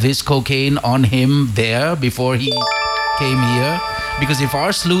find this cocaine on him there before he came here? Because if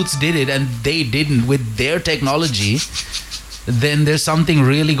our sleuths did it and they didn't with their technology, then there's something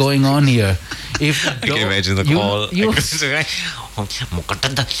really going on here. If I can imagine the call. I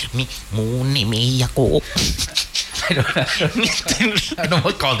don't know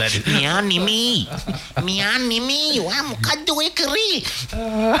what call that is.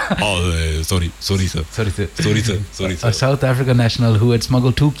 Sorry, sir. A South African national who had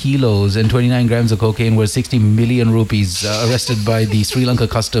smuggled 2 kilos and 29 grams of cocaine worth 60 million rupees arrested by the Sri Lanka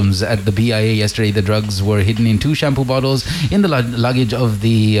customs at the BIA yesterday. The drugs were hidden in 2 shampoo bottles in the luggage of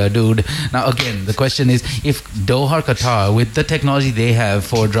the dude. Now again, the question is, if Doha, Qatar, with the technology they have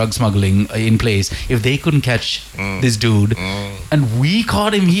for drug smuggling in place, if they couldn't catch this dude, and we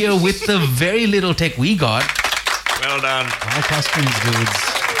caught him here with the very little tech we got. Well done. Our customs dudes.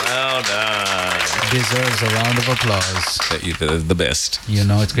 Well done. Deserves a round of applause. The best. You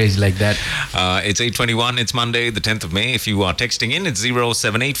know, it's crazy like that. It's 8:21. It's Monday, the 10th of May. If you are texting in, it's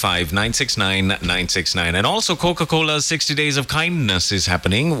 0785 969 969. And also, Coca-Cola's 60 Days of Kindness is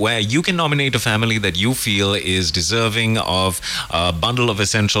happening, where you can nominate a family that you feel is deserving of a bundle of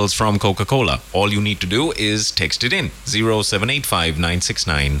essentials from Coca-Cola. All you need to do is text it in. 0785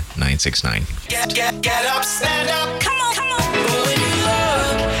 969 969. Get up, stand up. Come on. But when you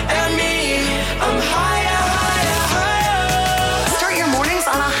look at me, I'm higher, higher, higher. Start your mornings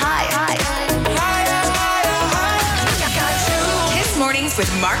on a high. Higher, higher, higher. Kiss Mornings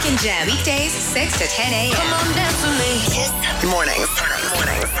with Mark and Jem. Weekdays, 6 to 10 a.m. Come on, dance with me. Kiss Mornings.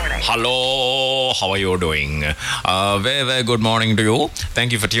 Hello, how are you doing? Very, very good morning to you.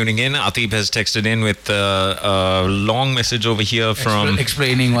 Thank you for tuning in. Atib has texted in with a long message over here from...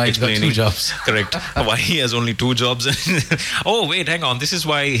 Explaining why he's got 2 jobs. Correct. Why he has only 2 jobs. Oh, wait, hang on. This is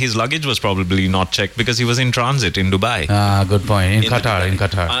why his luggage was probably not checked, because he was in transit in Dubai. Good point. In Qatar. In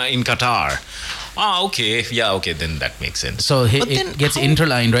Qatar. Okay. Yeah, okay, then that makes sense. So it gets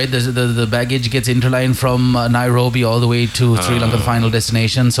interlined, right? The baggage gets interlined from Nairobi all the way to Sri Lanka, the final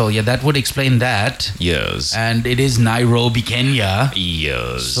destination. So yeah, that would explain that. Yes. And it is Nairobi, Kenya.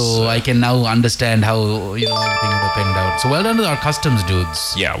 Yes. So I can now understand how, everything would have panned out. So well done to our customs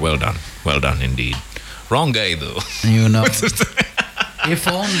dudes. Yeah, well done. Well done indeed. Wrong guy though. If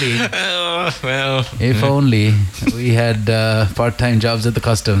only. Well. If only we had part-time jobs at the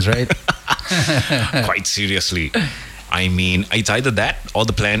customs, right? Quite seriously. I mean, it's either that or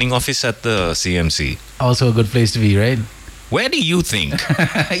the planning office at the CMC. Also a good place to be, right? Where do you think?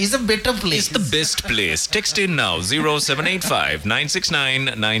 It's a better place. It's the best place. Text in now, 0785 969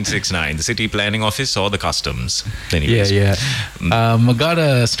 969. The city planning office or the customs. Anyways. Yeah. I got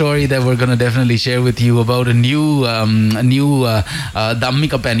a story that we're going to definitely share with you about a new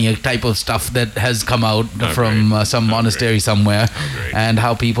Dhammika Penny type of stuff that has come out from some monastery somewhere, and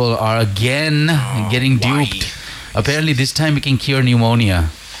how people are again getting duped. Apparently this time it can cure pneumonia.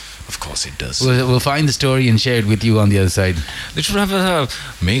 Of course it does. We'll find the story and share it with you on the other side. They should have a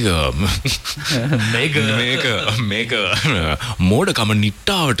mega moda kama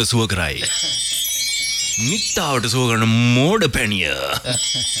nittavata suwakarai. Nittavata suwakarana moda peniya.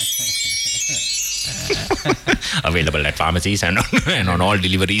 Available at pharmacies and on all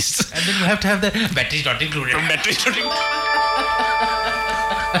deliveries. And then you have to have the batteries not included. And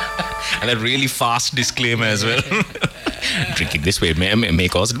that really fast disclaimer as well. Drinking this way may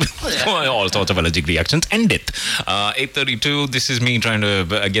cause all sorts of allergic reactions and death. 8:32. This is me trying to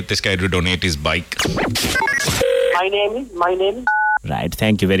get this guy to donate his bike. My name is. Right,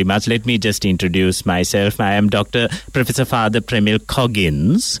 thank you very much. Let me just introduce myself. I am Dr. Professor Father Premil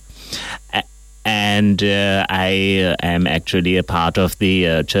Coggins. And I am actually a part of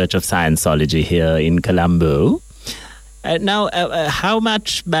the Church of Scientology here in Colombo. Now, how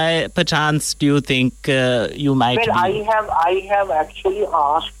much by perchance do you think you might be? I have actually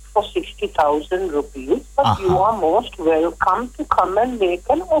asked for 60,000 rupees, but you are most welcome to come and make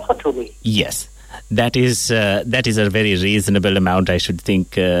an offer to me. Yes, that is a very reasonable amount, I should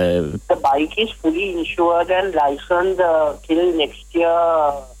think. The bike is fully insured and licensed till next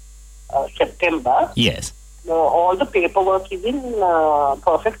year, September. Yes. All the paperwork is in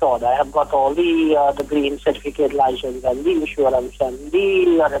perfect order. I have got all the green certificate license and the insurance and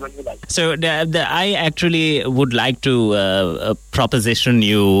the revenue license. So I actually would like to proposition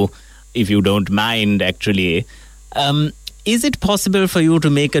you, if you don't mind, actually. is it possible for you to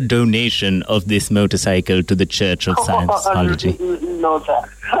make a donation of this motorcycle to the Church of Scientology? No, sir.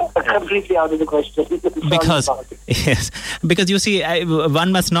 Completely out of the question. Because you see,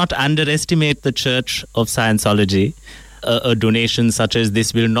 one must not underestimate the Church of Scientology. A donation such as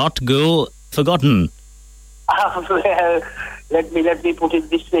this will not go forgotten. Well, let me put it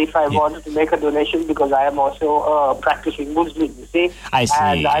this way. If I wanted to make a donation, because I am also a practicing Muslim, you see. I see.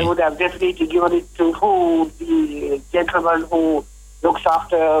 And I would have definitely given it to the gentleman who looks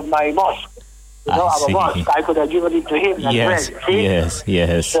after my mosque. Our mosque. I could have given it to him as well. See?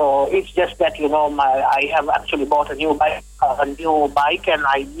 Yes. So it's just that, I have actually bought a new bike, and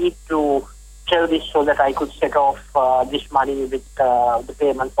I need to sell this so that I could set off this money with the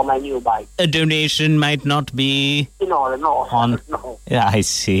payment for my new bike. A donation might not be... No. Yeah, I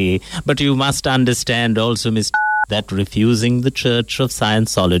see. But you must understand also, Mr. that refusing the Church of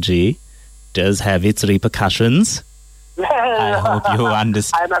Scientology does have its repercussions. I hope you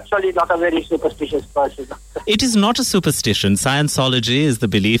understand. I'm actually not a very superstitious person. It is not a superstition. Scientology is the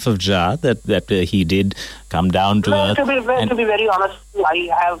belief of Jah that he did come down to earth. To be very honest, I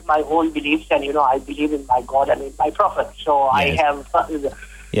have my own beliefs, and I believe in my God and in my prophet. So I have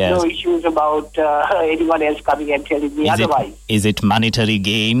no issues about anyone else coming and telling me otherwise. Is it monetary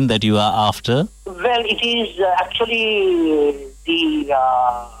gain that you are after? Well, it is actually the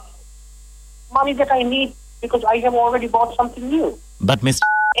money that I need, because I have already bought something new. But Mr.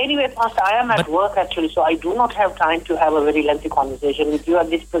 Anyway, Pastor, I am at work actually, so I do not have time to have a very lengthy conversation with you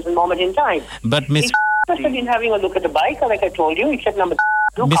at this present moment in time. But Mr. If you're interested in having a look at the bike, like I told you, it's at number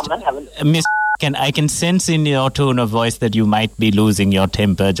 2. Come and have a look. Mr. I can sense in your tone of voice that you might be losing your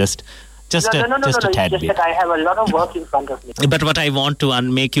temper just a tad bit. It's just that I have a lot of work in front of me. But what I want to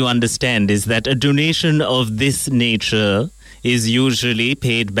make you understand is that a donation of this nature is usually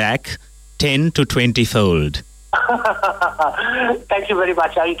paid back 10 to 20-fold. Thank you very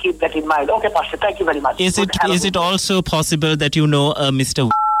much. I will keep that in mind. Okay, Pastor, thank you very much. Is it also possible that you know Mr.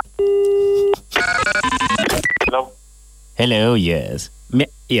 Hello? Hello, yes.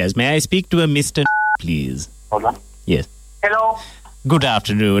 May I speak to a Mr. please? Hold on. Yes. Hello? Good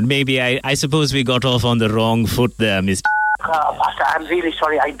afternoon. Maybe I suppose we got off on the wrong foot there, Mr. Pastor, I'm really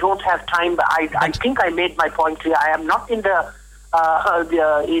sorry. I don't have time. I think I made my point clear. I am not in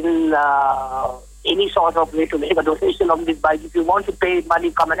any sort of way to make a donation on this bike. If you want to pay money,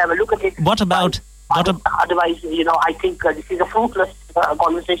 come and have a look at it. Otherwise, I think this is a fruitless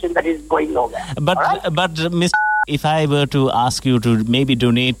conversation that is going nowhere. But Mr. If I were to ask you to maybe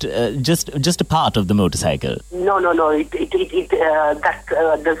donate just a part of the motorcycle. No.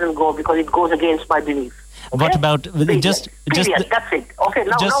 That doesn't go, because it goes against my belief. Okay? What about Period. That's it. Okay,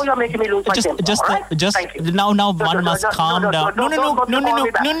 now you're making me lose my temper. Now one must calm down. No. Don't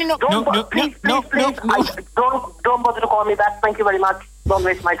bother to call me back. Thank you very much. Don't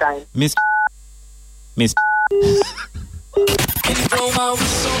waste my time. Miss. Can you blow my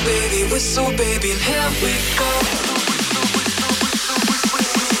whistle, baby, and here we go.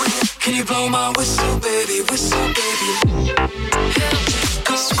 Can you blow my whistle, baby,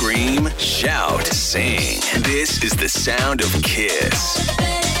 Scream, shout, sing. This is the sound of Kiss.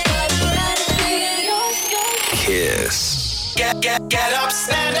 Kiss. Get up,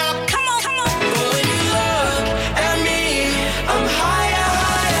 stand up. Come on. But when you look at me, I'm higher.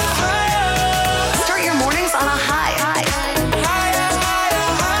 Start your mornings on a high.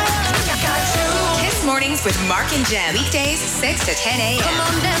 Kiss Mornings with Mark and Jem. Weekdays 6 to 10 a.m. Come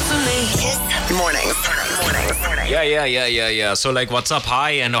on, dance with me. Kiss Mornings. Yeah. So, like, what's up?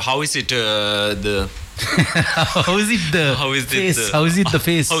 Hi, and how is it? How is it the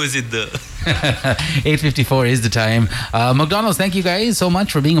face? 8:54 is the time. McDonald's, thank you guys so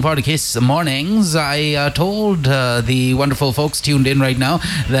much for being a part of Kiss Mornings. I told the wonderful folks tuned in right now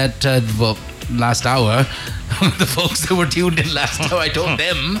that last hour, the folks that were tuned in last hour, I told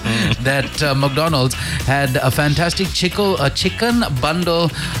them that McDonald's had a fantastic chicken bundle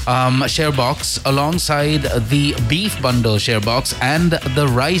share box alongside the beef bundle share box and the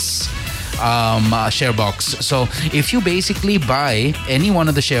rice share box. So if you basically buy any one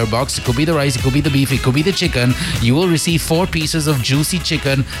of the share box, it could be the rice, it could be the beef, it could be the chicken, you will receive 4 pieces of juicy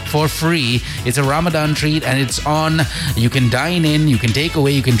chicken for free. It's a Ramadan treat and it's on. You can dine in, you can take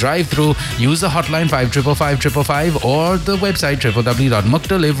away, you can drive through. Use the hotline 555 or the website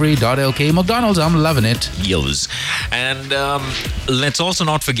www.mcdelivery.lk. McDonald's, I'm loving it. Yos. And let's also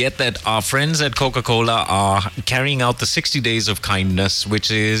not forget that our friends at Coca-Cola are carrying out the 60 Days of Kindness, which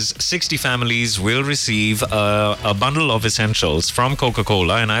is 60 families will receive a bundle of essentials from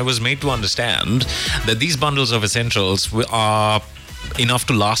Coca-Cola, and I was made to understand that these bundles of essentials are enough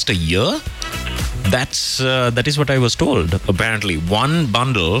to last a year. That is what I was told. Apparently, one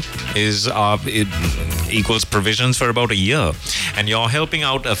bundle is equals provisions for about a year, and you're helping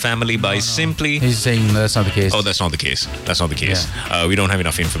out a family by simply. He's saying that's not the case. Oh, that's not the case. That's not the case. Yeah. We don't have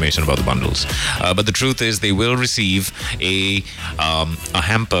enough information about the bundles. But the truth is, they will receive a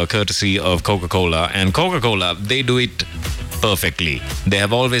hamper courtesy of Coca-Cola, and Coca-Cola, they do it perfectly. They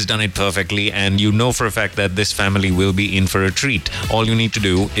have always done it perfectly, and you know for a fact that this family will be in for a treat. All you need to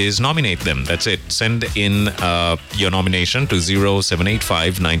do is nominate them. That's it. Send in your nomination to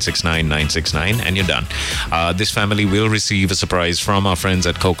 0785 969 969 and you're done. This family will receive a surprise from our friends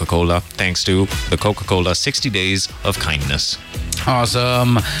at Coca-Cola, thanks to the Coca-Cola 60 Days of Kindness.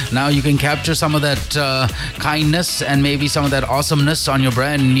 Awesome. Now you can capture some of that kindness and maybe some of that awesomeness on your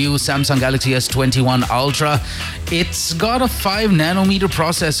brand new Samsung Galaxy S21 Ultra. It's got a 5-nanometer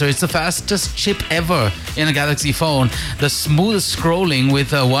processor. It's the fastest chip ever in a Galaxy phone. The smoothest scrolling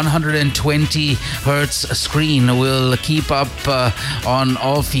with a 120 hertz screen will keep up on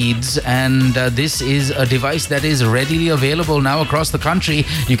all feeds. And this is a device that is readily available now across the country.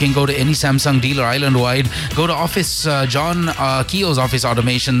 You can go to any Samsung dealer island-wide. Go to Office John Keogh's Office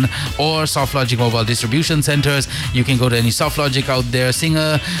Automation or SoftLogic Mobile Distribution Centers. You can go to any SoftLogic out there.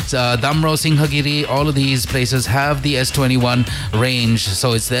 Singha, Damro, Singhagiri, all of these places have the S21 range.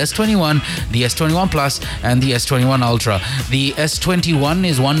 So it's the S21, the S21 Plus, and the S21 Ultra. The S21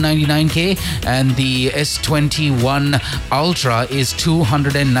 is 199K and the S21 Ultra is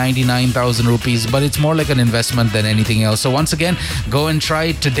 299,000 rupees, but it's more like an investment than anything else. So once again, go and try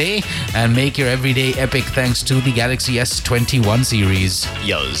it today and make your everyday epic thanks to the Galaxy S21 series.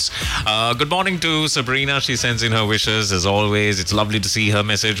 Yes. Good morning to Sabrina. She sends in her wishes as always. It's lovely to see her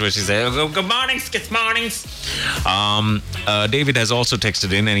message where she says, good mornings, good mornings. David has also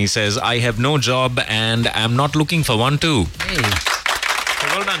texted in and he says, I have no job and I'm not looking for one too. Hey.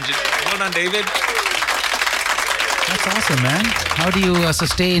 Well done, David. That's awesome, man. How do you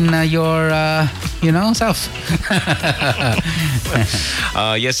sustain your, self?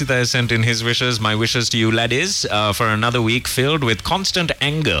 Yesita has sent in his wishes. My wishes to you, laddies, for another week filled with constant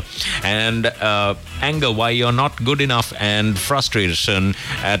anger. And anger why you're not good enough and frustration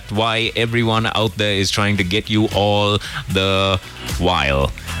at why everyone out there is trying to get you all the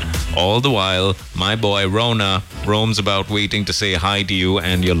while. All the while, my boy Rona roams about waiting to say hi to you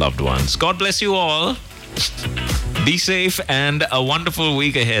and your loved ones. God bless you all. Be safe and a wonderful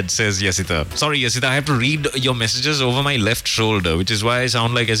week ahead, says Yesita. Sorry, Yesita, I have to read your messages over my left shoulder, which is why I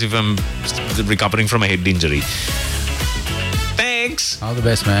sound like as if I'm recovering from a head injury. Thanks. All the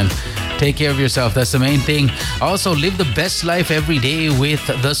best, man. Take care of yourself. That's the main thing. Also, live the best life every day with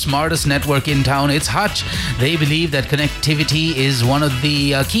the smartest network in town. It's Hutch. They believe that connectivity is one of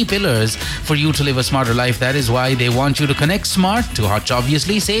the key pillars for you to live a smarter life. That is why they want you to connect smart to Hutch,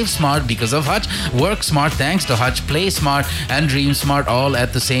 obviously. Save smart because of Hutch. Work smart thanks to Hutch. Play smart and dream smart all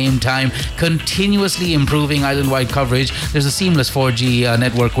at the same time. Continuously improving island-wide coverage. There's a seamless 4G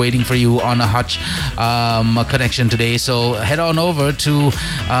network waiting for you on a Hutch connection today. So head on over to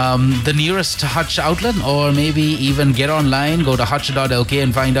the nearest Hutch outlet, or maybe even get online, go to hutch.lk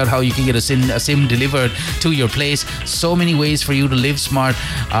and find out how you can get a SIM delivered to your place. So many ways for you to live smart,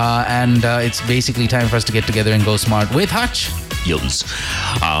 and it's basically time for us to get together and go smart with Hutch. Yes.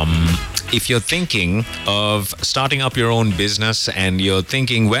 If you're thinking of starting up your own business and you're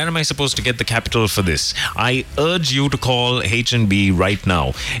thinking, where am I supposed to get the capital for this? I urge you to call HNB right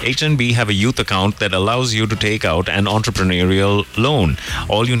now. HNB have a youth account that allows you to take out an entrepreneurial loan.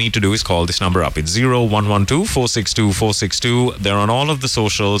 All you need to do is call this number up. It's 0112-462-462. They're on all of the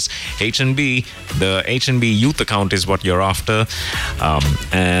socials. HNB, the HNB youth account is what you're after.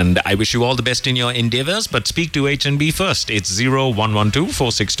 And I wish you all the best in your endeavors, but speak to HNB first. It's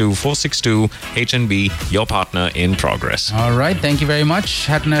 0112-462-462. HNB, your partner in progress. All right, thank you very much.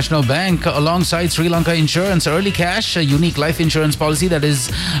 Hatton National Bank, alongside Sri Lanka Insurance, Early Cash, a unique life insurance policy that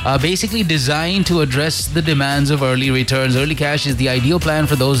is basically designed to address the demands of early returns. Early Cash is the ideal plan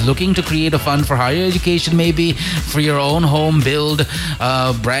for those looking to create a fund for higher education, maybe for your own home build,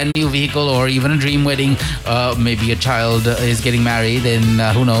 brand new vehicle, or even a dream wedding. Maybe a child is getting married in,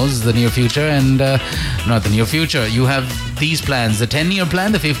 who knows, the near future, and not the near future. You have these plans, the 10-year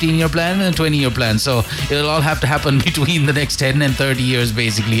plan, the 15-year plan, and the 20-year plan. So it'll all have to happen between the next 10 and 30 years,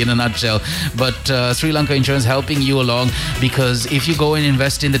 basically, in a nutshell. But Sri Lanka Insurance helping you along, because if you go and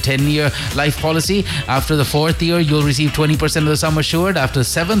invest in the 10-year life policy, after the 4th year, you'll receive 20% of the sum assured. After the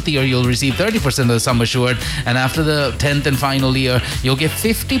 7th year, you'll receive 30% of the sum assured. And after the 10th and final year, you'll get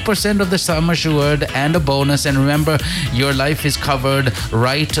 50% of the sum assured and a bonus. And remember, your life is covered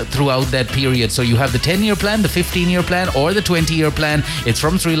right throughout that period. So you have the 10-year plan, the 15-year plan, or the 20-year plan. It's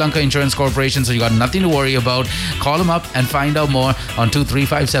from Sri Lanka Insurance. Insurance Corporation, so you got nothing to worry about. Call them up and find out more on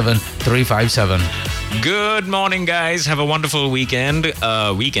 2357-357. Good morning, guys. Have a wonderful weekend.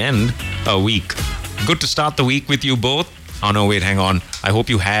 A week. Good to start the week with you both. Oh no! Wait, hang on. I hope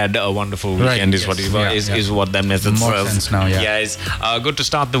you had a wonderful weekend. Is what that message more says. Sense now. Yeah. Yes. Good to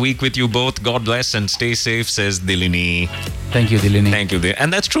start the week with you both. God bless and stay safe. Says Dilini. Thank you, Dilini. Thank you,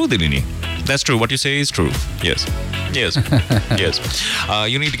 and that's true, Dilini. That's true. What you say is true. Yes. Yes.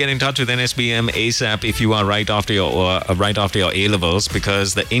 You need to get in touch with NSBM ASAP if you are right after your A levels,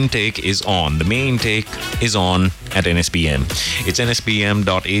 because the intake is on. The main intake is on at NSBM. It's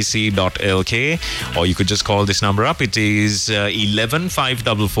nsbm.ac.lk, or you could just call this number up. It is 11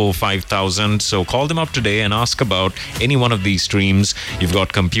 544 5000. So call them up today and ask about any one of these streams. You've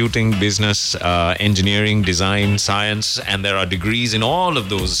got computing, business, engineering, design, science, and there are degrees in all of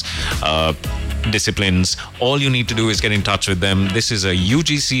those disciplines. All you need to do is get in touch with them. This is a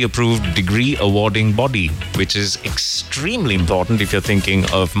UGC approved degree awarding body, which is extremely important if you're thinking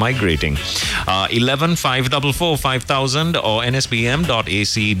of migrating. 11 544 5000 or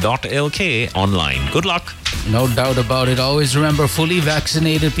nsbm.ac.lk online. Good luck. No doubt about it. Always remember, fully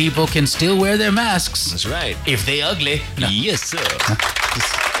vaccinated people can still wear their masks. That's right. If they ugly. No. Yes, sir.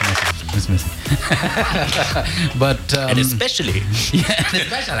 It's missing. But and especially.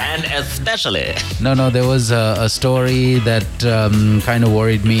 And especially. No, there was a story that kind of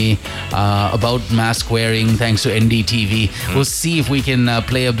worried me about mask wearing, thanks to NDTV. We'll see if we can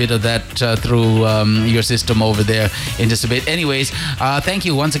play a bit of that through your system over there in just a bit. Anyways, thank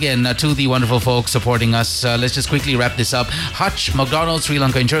you once again to the wonderful folks supporting us. Let's just quickly wrap this up. Hutch, McDonald's, Sri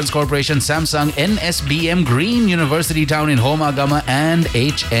Lanka Insurance Corporation, Samsung, NSBM, Green University Town in Homagama, and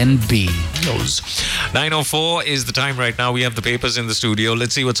HNB. 9:04 is the time right now. We have the papers in the studio.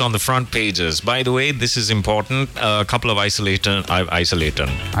 Let's see what's on the front pages. By the way, this is important. A couple of isolation.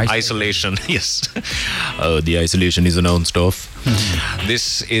 Yes. The isolation is announced off.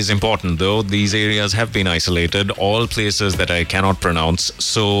 This is important, though. These areas have been isolated. All places that I cannot pronounce.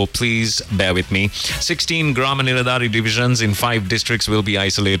 So please bear with me. 16 Grama Niladhari divisions in 5 districts will be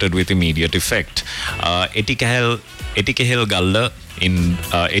isolated with immediate effect. Etikehel Galla in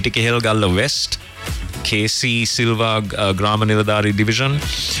Etikehel Galla West, KC Silva Grama Niladhari division.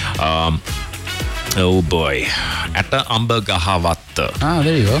 Oh boy. Atta Amba Gahavatta. Ah,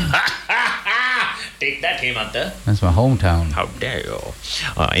 there you go. Take that, Hemanta. That's my hometown. How dare you?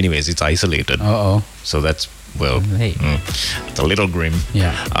 Anyways, it's isolated. Uh-oh. So that's, well, hey. It's a little grim.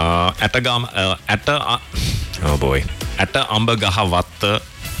 Yeah. Atta Amba Gahavatta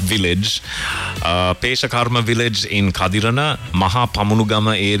village, Peshakarma village in Kadirana, Maha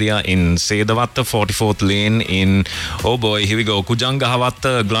Pamunugama area in Sedavatta, 44th lane in, oh boy, here we go,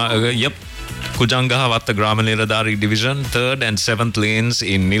 Kujangahavatta, Kujangahavatta Grama Niladhari division, 3rd and 7th lanes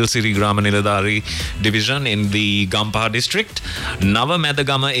in Nilsiri Grama Niladhari division in the Gampaha district,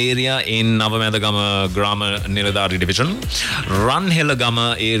 Navamadagama area in Navamadagama Grama Niladhari division,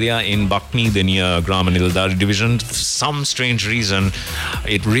 Ranhelagama area in Bakni Denia Grama Niladhari division. For some strange reason,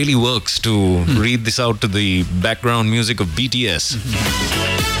 it really works to read this out to the background music of BTS.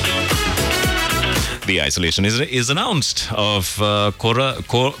 The isolation is announced of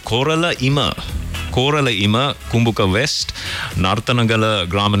Korala Ima, Kumbuka West, Narthanagala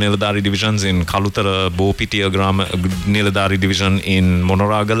Grama Niladhari divisions in Kalutara Bopitiya Grama Niladhari division in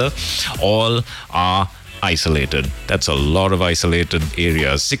Monoragala. All are isolated. That's a lot of isolated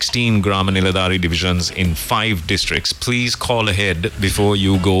areas. 16 Grama Niladhari divisions in 5 districts. Please call ahead before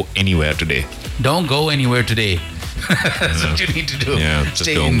you go anywhere today. Don't go anywhere today. That's what you need to do. Yeah, just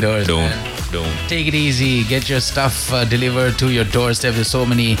stay indoors. Don't. Take it easy. Get your stuff delivered to your doorstep. There's so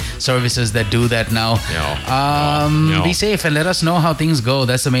many services that do that now. Yeah. Be safe and let us know how things go.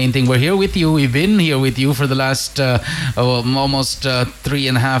 That's the main thing. We're here with you. We've been here with you for the last almost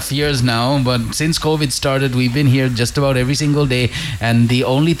 3.5 years now. But since COVID started, we've been here just about every single day. And the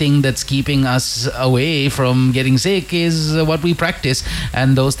only thing that's keeping us away from getting sick is what we practice.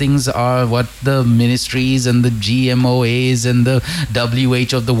 And those things are what the ministries and the GMOAs and the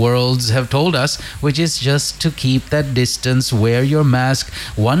WHO of the worlds have told us, which is just to keep that distance, wear your mask.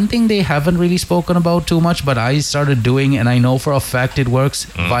 One thing they haven't really spoken about too much, but I started doing, and I know for a fact it works,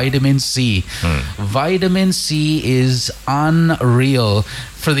 vitamin C. Vitamin C is unreal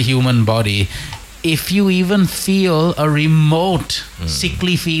for the human body. If you even feel a remote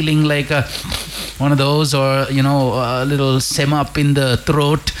sickly feeling, like one of those, or a little sema up in the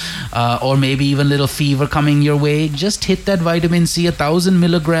throat, or maybe even a little fever coming your way, just hit that vitamin C, 1,000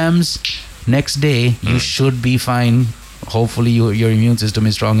 milligrams. Next day you should be fine. Hopefully your immune system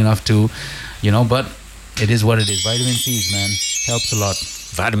is strong enough to, but it is what it is. Vitamin C, man, helps a lot.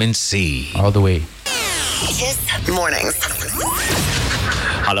 Vitamin C. All the way. Kiss Mornings.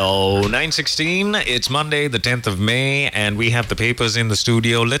 Hello, 9:16. It's Monday, the 10th of May, and we have the papers in the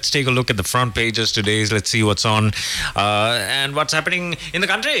studio. Let's take a look at the front pages today. Let's see what's on and what's happening in the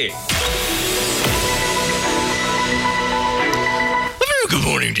country. A very good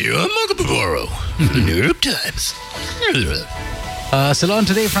morning to you. I'm Michael Barbaro from the New York Times. Ceylon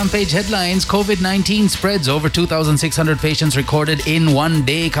Today front page headlines. COVID-19 spreads. Over 2,600 patients recorded in one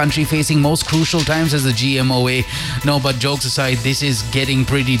day. Country facing most crucial times as the GMOA. No, but jokes aside, this is getting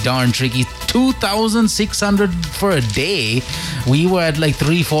pretty darn tricky. 2,600 for a day. We were at like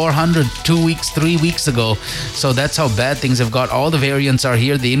 300-400 3 weeks ago. So that's how bad things have got. All the variants are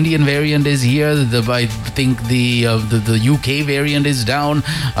here. The Indian variant is here. I think the UK variant is down.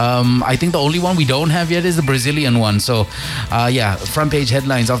 I think the only one we don't have yet is the Brazilian one. So, front page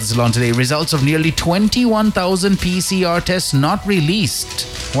headlines of the Ceylon Today. Results of nearly 21,000 PCR tests not released.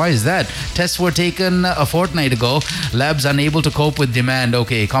 Why is that? Tests were taken a fortnight ago. Labs unable to cope with demand.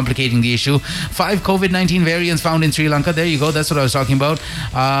 Okay, complicating the issue. 5 COVID-19 variants found in Sri Lanka. There you go. That's what I was talking about.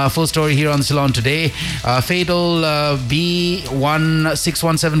 Full story here on the Ceylon Today. Fatal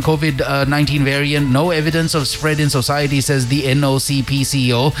B1617 COVID-19 variant. No evidence of spread in society, says the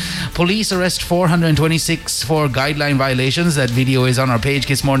NOCPCO. Police arrest 426 for guideline violations. That video is on our page,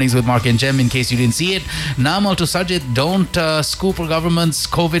 Kiss Mornings with Mark and Jem, in case you didn't see it. Namal to Sajid, don't scoop government's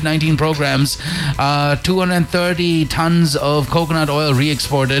COVID-19 programs. 230 tons of coconut oil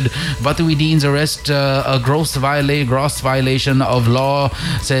re-exported. Batuiddin's arrest, a gross violation of law,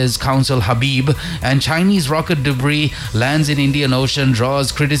 says Counsel Habib. And Chinese rocket debris lands in Indian Ocean,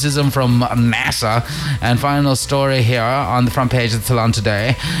 draws criticism from NASA. And final story here on the front page of the Ceylon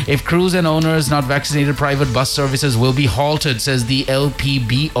Today. If crews and owners not vaccinated, private bus services will be halted, says the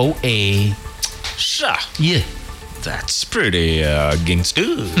LPBOA. Sure. Yeah. That's pretty gangster.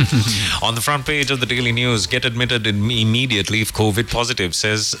 On the front page of the Daily News, get admitted immediately if COVID positive,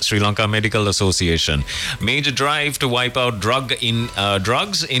 says Sri Lanka Medical Association. Major drive to wipe out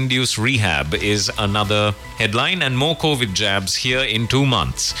drugs-induced rehab is another headline, and more COVID jabs here in 2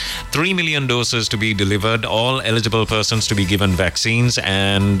 months. 3 million doses to be delivered, all eligible persons to be given vaccines,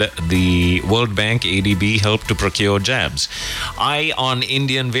 and the World Bank ADB helped to procure jabs. Eye on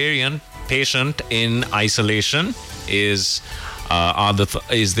Indian variant. Patient in isolation is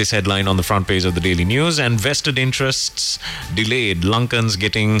this headline on the front page of the Daily News. And vested interests delayed, Lankans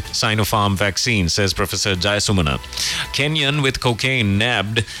getting Sinopharm vaccine, says Professor Jayasumana. Kenyan with cocaine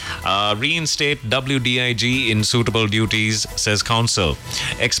nabbed, reinstate WDIG in suitable duties, says Council.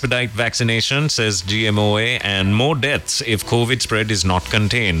 Expedite vaccination, says GMOA, and more deaths if COVID spread is not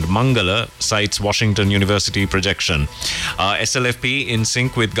contained. Mangala cites Washington University projection. SLFP in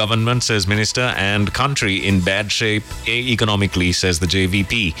sync with government, says Minister, and country in bad shape economically, says the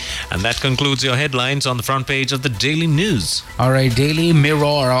JVP. And that concludes your headlines on the front page of the Daily News. All right, Daily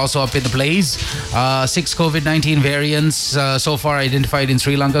Mirror also up in the place. 6 COVID-19 variants so far identified in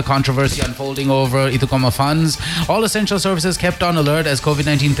Sri Lanka. Controversy unfolding over Ithukama funds. All essential services kept on alert as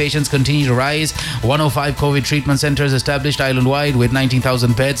COVID-19 patients continue to rise. 105 COVID treatment centers established island-wide with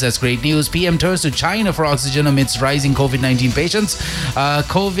 19,000 beds. That's great news. PM turns to China for oxygen amidst rising COVID-19 patients.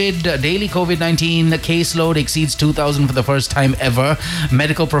 Daily COVID-19 caseload exceeds 2,000 for the first time ever.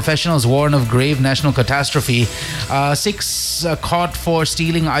 Medical professionals warn of grave national catastrophe. 6 caught for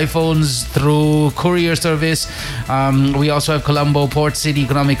stealing iPhones through courier service. We also have Colombo Port City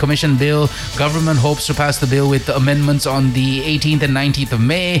Economic Commission bill. Government hopes to pass the bill with amendments on the 18th and 19th of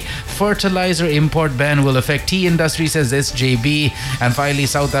May. Fertilizer import ban will affect tea industry, says SJB. And finally,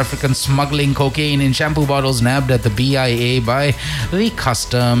 South African smuggling cocaine in shampoo bottles nabbed at the BIA by the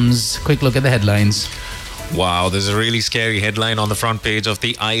customs. Quick look at the headlines. Wow, there's a really scary headline on the front page of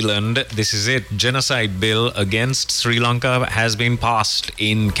The Island. This is it. Genocide bill against Sri Lanka has been passed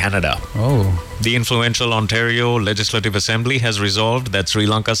in Canada. Oh. The influential Ontario Legislative Assembly has resolved that Sri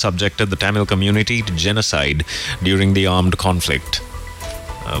Lanka subjected the Tamil community to genocide during the armed conflict.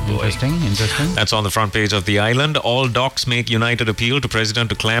 Oh boy. Interesting. That's on the front page of The Island. All docs make united appeal to President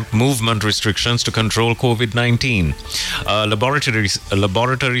to clamp movement restrictions to control COVID-19.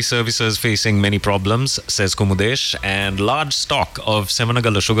 Laboratory services facing many problems, says Kumudesh. And large stock of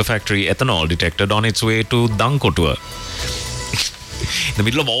Semanagala Sugar Factory ethanol detected on its way to Dankotua. In the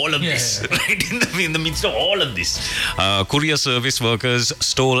middle of all of this. Right? In the midst of all of this. Courier service workers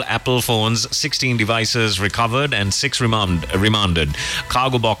stole Apple phones, 16 devices recovered and 6 remanded.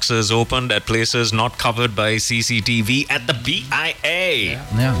 Cargo boxes opened at places not covered by CCTV at the BIA.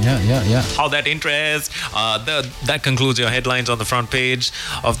 Yeah. How that interests. That concludes your headlines on the front page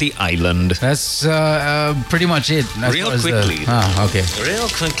of The Island. That's pretty much it. Real quickly. Okay. Real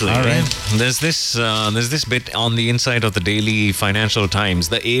quickly. All right. There's this bit on the inside of the Daily Financial Times.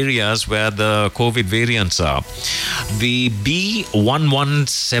 The areas where the COVID variants are. The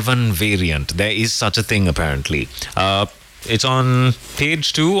B117 variant. There is such a thing apparently. It's on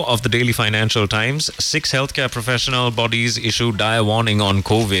page 2 of the Daily Financial Times. 6 healthcare professional bodies issue dire warning on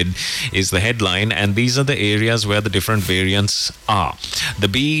COVID is the headline, and these are the areas where the different variants are. The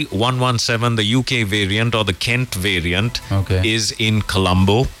B117, the UK variant or the Kent variant, is in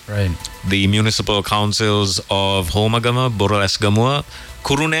Colombo. Right. The municipal councils of Homagama, Boralesgamuwa,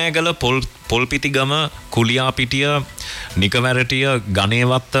 Kurunegala, Polpitigama, Kuliapitiya, Nikavarattiya,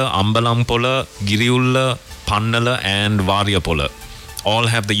 Ganewatta, Ambalampola, Giriulla, Pannala and Varyapola all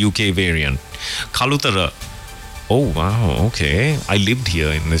have the UK variant. Kalutara. Oh wow, okay. I lived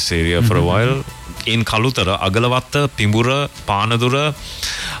here in this area for a while. In Kalutara, Agalawatta, Pimbura, Panadura,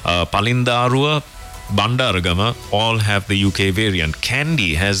 Palindaruwa, Bandaragama all have the UK variant.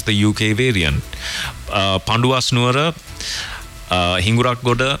 Kandy has the UK variant. Panduasnuwara,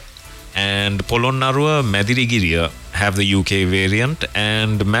 Hingurakgoda and Polonnaruwa, Madirigiriya have the UK variant,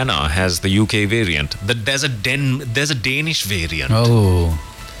 and Mannar has the UK variant. There's a Danish variant. Oh.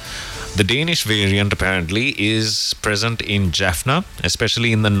 The Danish variant apparently is present in Jaffna,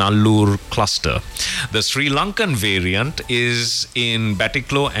 especially in the Nallur cluster. The Sri Lankan variant is in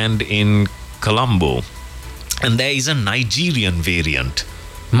Batiklo and in Colombo. And there is a Nigerian variant.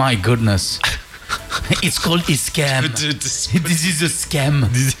 My goodness. It's called a scam. This is a scam.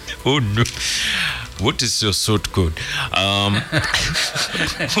 Oh no. What is your suit code?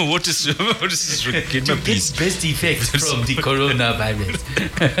 What is this? Give me please. Best effects from the coronavirus.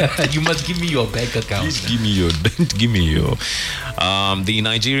 You must give me your bank account. Please give me your. The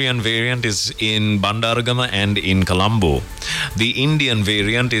Nigerian variant is in Bandaragama and in Colombo. The Indian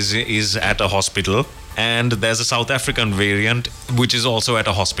variant is at a hospital. And there's a South African variant which is also at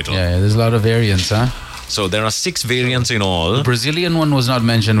a hospital. Yeah, there's a lot of variants, huh? So there are 6 variants in all. The Brazilian one was not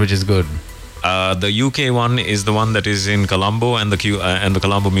mentioned, which is good. The UK one is the one that is in Colombo and the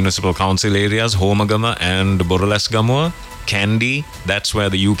Colombo Municipal Council areas, Homagama and Boralesgamuwa. Kandy, that's where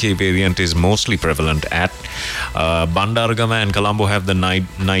the UK variant is mostly prevalent at. Bandaragama and Colombo have the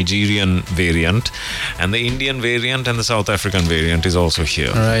Nigerian variant, and the Indian variant and the South African variant is also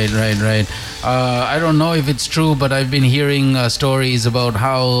here. Right. I don't know if it's true, but I've been hearing stories about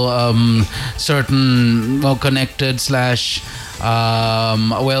how certain connected /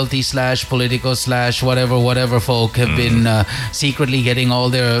 wealthy / political / whatever folk have been secretly getting all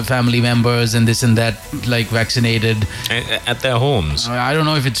their family members and this and that vaccinated at their homes. I don't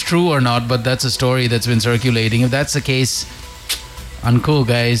know if it's true or not, but that's a story that's been circulating. If that's the case, uncool,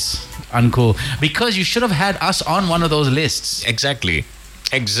 guys, uncool, because you should have had us on one of those lists. Exactly.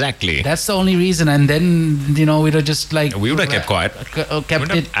 That's the only reason. And then we'd have just we would have kept quiet.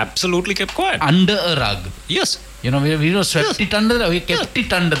 Absolutely kept quiet under a rug. Yes. We swept it under the rug. We kept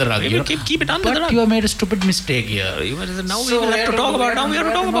it under the rug. Keep it under the rug. But you have made a stupid mistake here. We have to talk about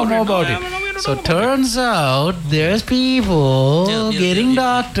it. So turns out there's people getting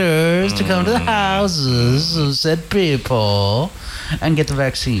doctors to come to the houses of said people and get the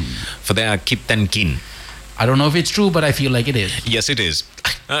vaccine. For their kith and kin. I don't know if it's true, but I feel like it is. Yes, it is.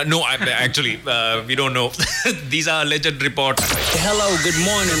 No, actually, we don't know. These are alleged reports. Hello, good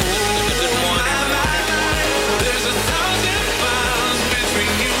morning. Good morning.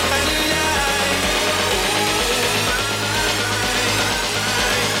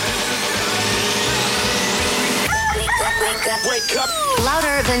 Wake up.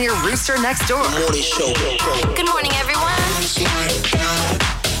 Louder than your rooster next door. Morning show. Good morning, everyone.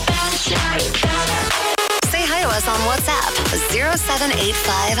 Say hi to us on WhatsApp.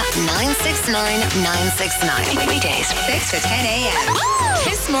 0785-969-969. Weekdays, 6 to 10 a.m.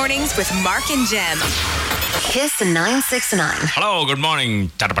 Kiss Mornings with Mark and Jem. Kiss 969. Hello, good morning,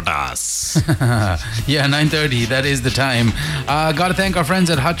 Tatapatas. Yeah, 9:30. That is the time. Gotta thank our friends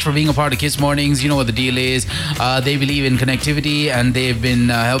at Hutch for being a part of Kiss Mornings. You know what the deal is. They believe in connectivity, and they've been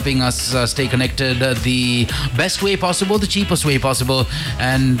helping us stay connected the best way possible, the cheapest way possible.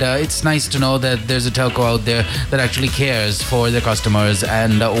 And it's nice to know that there's a telco out there that actually cares for their customers.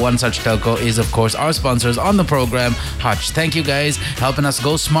 And one such telco is, of course, our sponsors on the program, Hutch. Thank you guys, helping us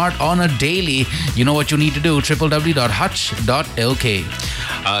go smart on a daily. You know what you need to do. to www.hutch.lk.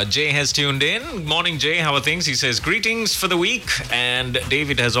 Jay has tuned in. Morning, Jay. How are things? He says, greetings for the week. And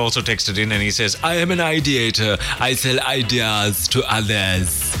David has also texted in and he says, I am an ideator. I sell ideas to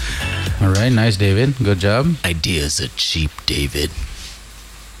others. All right. Nice, David. Good job. Ideas are cheap, David.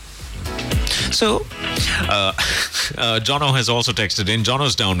 So, Jono has also texted in.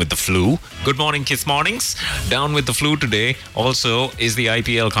 Jono's down with the flu. Good morning, Kiss Mornings. Down with the flu today. Also, is the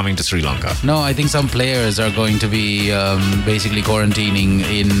IPL coming to Sri Lanka? No, I think some players are going to be basically quarantining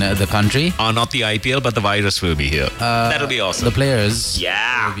in the country. Not the IPL, but the virus will be here. That'll be awesome. The players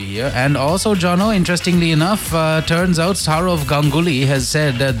will be here. And also, Jono, interestingly enough, turns out Saurav Ganguly has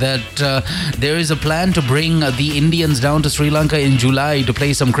said that there is a plan to bring the Indians down to Sri Lanka in July to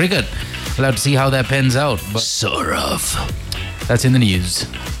play some cricket. We'll have to see how that pans out. But Saurav. That's in the news.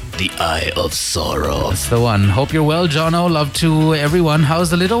 The Eye of Saurav. That's the one. Hope you're well, Jono. Love to everyone. How's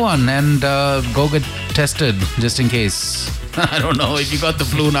the little one? And go get tested just in case. I don't know. If you got the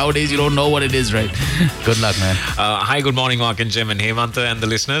flu nowadays, you don't know what it is, right? Good luck, man. Hi, good morning, Mark and Jim and Hemantha and the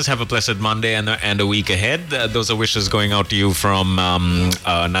listeners. Have a blessed Monday and a week ahead. Those are wishes going out to you from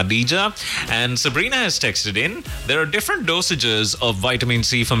Nadija. And Sabrina has texted in. There are different dosages of vitamin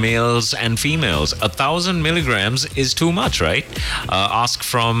C for males and females. 1,000 milligrams is too much, right? Ask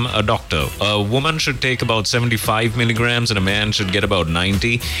from a doctor. A woman should take about 75 milligrams and a man should get about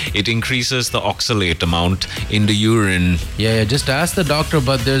 90. It increases the oxalate amount in the urine. Yeah, just ask the doctor,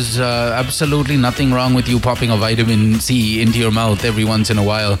 but there's absolutely nothing wrong with you popping a vitamin C into your mouth every once in a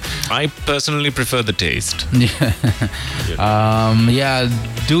while. I personally prefer the taste. Yeah,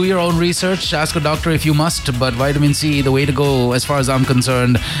 do your own research. Ask a doctor if you must, but vitamin C, the way to go as far as I'm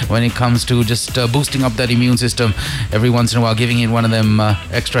concerned when it comes to just boosting up that immune system every once in a while, giving it one of them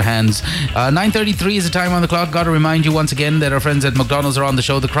extra hands. 9:33 is the time on the clock. Got to remind you once again that our friends at McDonald's are on the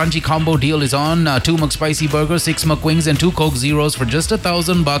show. The Crunchy Combo deal is on. 2 McSpicy burgers, 6 McWings, and 2 Coke Zeros for just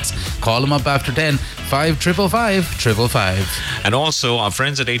 $1,000. Call them up after 10. 555-555. And also, our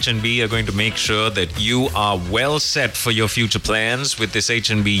friends at H&B are going to make sure that you are well set for your future plans with this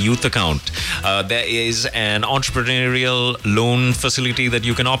H&B Youth account. There is an entrepreneurial loan facility that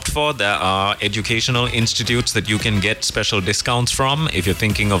you can opt for. There are educational institutes that you can get special discounts from if you're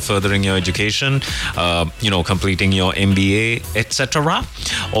thinking of furthering your education, completing your MBA, etc.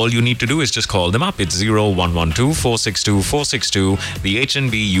 All you need to do is just call them up. It's 0112-462-462, the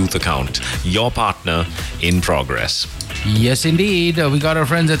H&B Youth account. Your partner in progress. Yes, indeed. We got our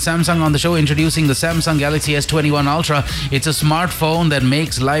friends at Samsung on the show introducing the Samsung Galaxy S21 Ultra. It's a smartphone that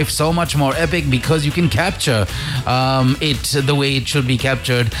makes life so much more epic because you can capture it the way it should be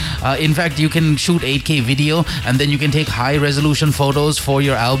captured. In fact, you can shoot 8K video and then you can take high-resolution photos for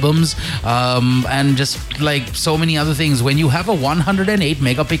your albums and just like so many other things. When you have a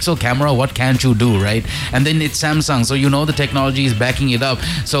 108-megapixel camera, what can't you do, right? And then it's Samsung, so you know the technology is backing it up.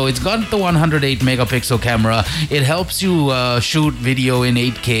 So it's got the 108-megapixel camera. It helps you shoot video in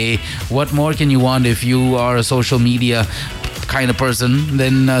 8K. What more can you want if you are a social media kind of person?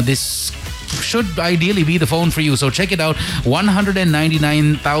 Then this should ideally be the phone for you. So check it out.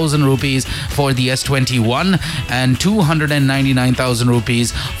 199,000 rupees for the S21 and 299,000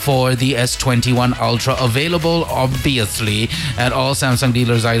 rupees for the S21 Ultra. Available obviously at all Samsung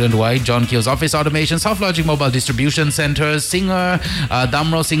dealers island-wide. John Keogh's Office Automation, SoftLogic Mobile Distribution Centers, Singer,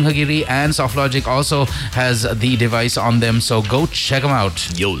 Damro, Singhagiri, and SoftLogic also has the device on them. So go check them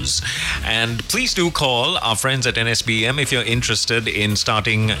out. Yos. And please do call our friends at NSBM if you're interested in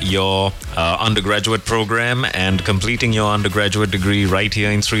starting your undergraduate program and completing your undergraduate degree right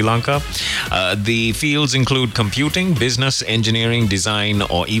here in Sri Lanka. The fields include computing, business, engineering, design,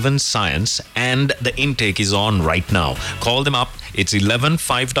 or even science, and the intake is on right now. Call them up. It's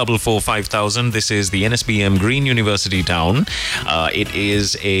 11-544-5000. This is the NSBM Green University Town. It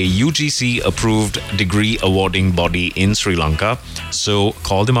is a UGC approved degree awarding body in Sri Lanka. So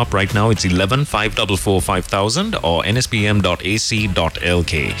call them up right now. It's 11-544-5000 or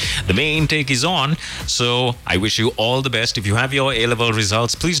nsbm.ac.lk. The May intake is on, so I wish you all the best. If you have your A-level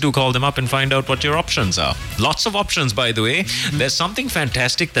results, please do call them up and find out what your options are. Lots of options, by the way. There's something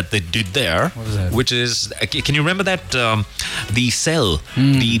fantastic that they did there, which is, can you remember that the cell,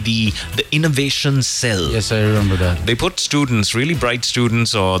 the innovation cell? Yes, I remember that. They put students, really bright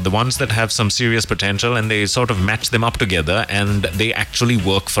students, or the ones that have some serious potential, and they sort of match them up together, and they actually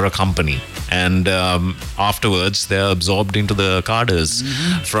work for a company. And afterwards, they're absorbed into the cadres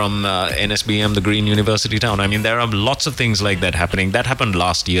from NSBM, the Green University Town. I mean, there are lots of things like that happening. That happened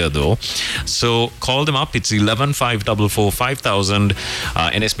last year, though. So call them up. It's 11-544-5000,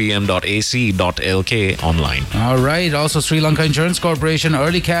 nsbm.ac.lk online. All right. Also, Sri Lanka Insurance Corporation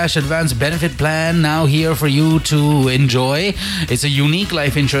Early Cash Advance Benefit Plan now here for you to enjoy. It's a unique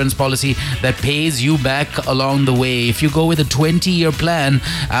life insurance policy that pays you back along the way. If you go with a 20-year plan,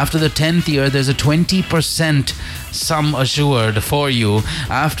 after the 10th year, there's a 20% sum assured for you.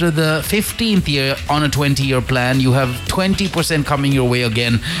 After the 15th year on a 20-year plan, you have 20% coming your way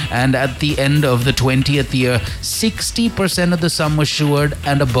again. And at the end of the 20th year, 60% of the sum assured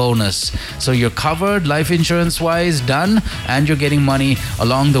and a bonus. So you're covered life insurance-wise, done, and you're getting money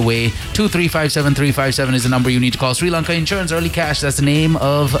along the way. 2357357 is the number you need to call. Sri Lanka Insurance Early Cash, that's the name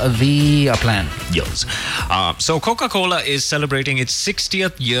of the plan. Yes. So Coca-Cola is celebrating its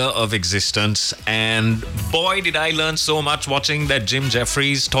 60th year of existence, and boy, did I learn so much watching that Jim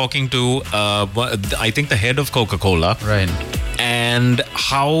Jeffries talking to, I think, the head of Coca-Cola. Right. And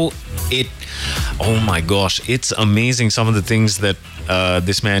how it, oh my gosh, it's amazing some of the things that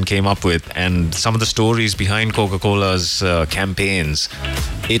this man came up with and some of the stories behind Coca-Cola's campaigns.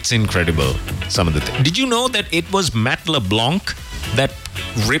 It's incredible, some of the things. Did you know that it was Matt LeBlanc that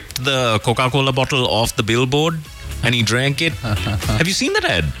ripped the Coca-Cola bottle off the billboard and he drank it? Have you seen that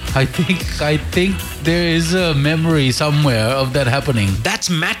ad? I think there is a memory somewhere of that happening. That's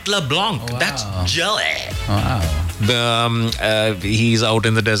Matt LeBlanc. Oh, wow. That's jelly. Wow. He's out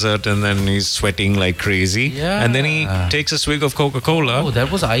in the desert and then he's sweating like crazy. Yeah. And then he takes a swig of Coca-Cola. Oh,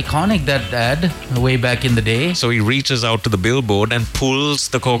 that was iconic, that ad, way back in the day. So he reaches out to the billboard and pulls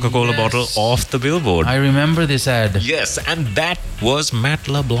the Coca-Cola bottle off the billboard. I remember this ad. Yes, and that was Matt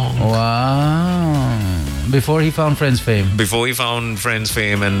LeBlanc. Wow. Before he found Friends fame. Before he found Friends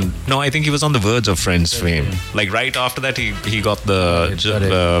fame, and no, I think he was on the verge of Friends fame. Like right after that, he got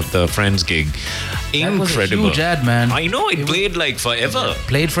the Friends gig. Incredible. That was a huge ad, man. I know, it played like forever.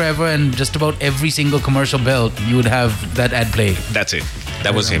 Played forever, and just about every single commercial belt, you would have that ad play. That's it.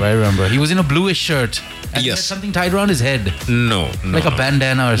 That was him. I remember. He was in a bluish shirt. And yes. he had something tied around his head. No. Like a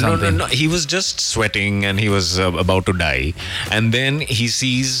bandana or something. No. He was just sweating and he was about to die. And then he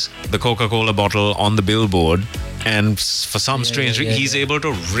sees the Coca-Cola bottle on the billboard. And for some strange reason, he's able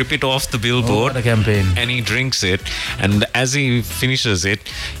to rip it off the billboard. Oh, what a campaign. And he drinks it. And as he finishes it,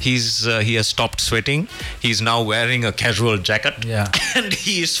 he has stopped sweating. He's now wearing a casual jacket. Yeah. And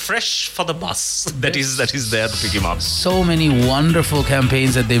he is fresh for the bus that is there to pick him up. So many wonderful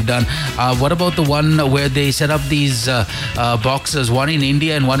campaigns that they've done. What about the one where they set up these boxes, one in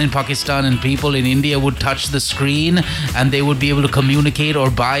India and one in Pakistan, and people in India would touch the screen and they would be able to communicate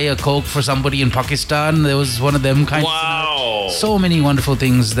or buy a Coke for somebody in Pakistan? There was one of them. Wow. So many wonderful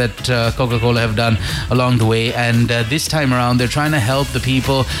things that Coca-Cola have done along the way, and this time around they're trying to help the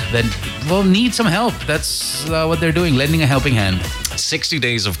people that need some help. That's what they're doing, lending a helping hand. 60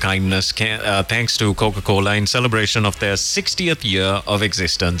 days of kindness thanks to Coca-Cola in celebration of their 60th year of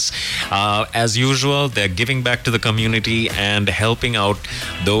existence. As usual, they're giving back to the community and helping out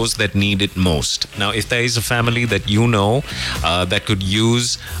those that need it most. Now, if there is a family that you know that could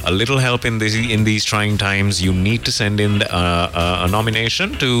use a little help in these trying times, you need to send in a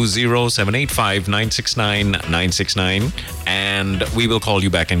nomination to 0785 969 969, and we will call you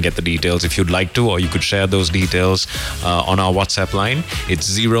back and get the details if you'd like to, or you could share those details on our WhatsApp line. It's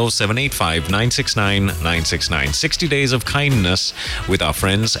 0785 969 969. 60 days of kindness with our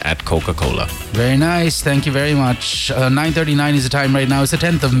friends at Coca-Cola. Very nice. Thank you very much. 9:39 is the time right now. It's the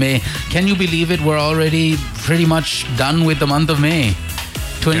 10th of May. Can you believe it? We're already pretty much done with the month of May.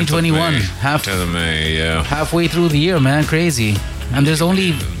 2021. 10th of May, yeah. Halfway through the year, man. Crazy. And there's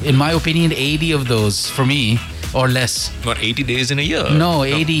only, in my opinion, 80 of those for me. Or less. What, 80 days in a year? No,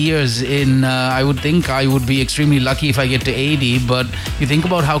 80 years in, I would think I would be extremely lucky if I get to 80, but you think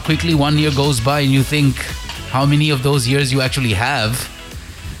about how quickly 1 year goes by and you think how many of those years you actually have.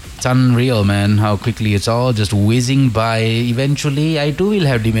 It's unreal, man, how quickly it's all just whizzing by. Eventually, I too will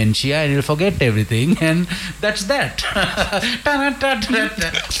have dementia and I'll forget everything, and that's that.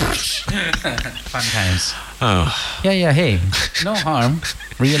 Fun times. Oh. Yeah, hey, no harm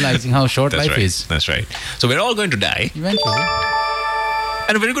realizing how short life is. That's right. So we're all going to die. Eventually.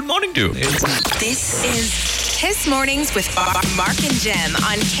 And a very good morning to you. This is Kiss Mornings with Mark and Jem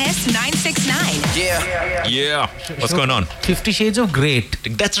on Kiss 969. Yeah. What's going on? 50 Shades of Great.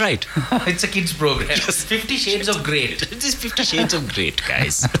 That's right. It's a kids program. Yes. 50 Shades of Great. It is 50 Shades of Great,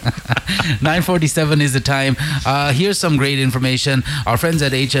 guys. 9:47 is the time. Here's some great information. Our friends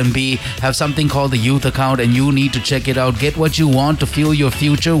at HMB have something called the Youth Account, and you need to check it out. Get what you want to fuel your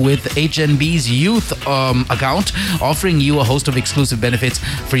future with HMB's Youth Account, offering you a host of exclusive benefits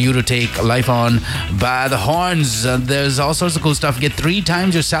for you to take life on by the horn. Barnes. There's all sorts of cool stuff. Get 3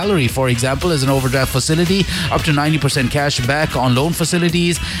 times your salary, for example, as an overdraft facility. Up to 90% cash back on loan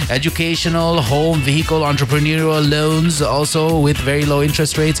facilities. Educational, home, vehicle, entrepreneurial loans. Also with very low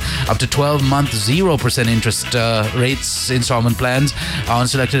interest rates. Up to 12-month 0% interest rates installment plans on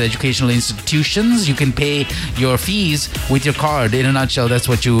selected educational institutions. You can pay your fees with your card. In a nutshell, that's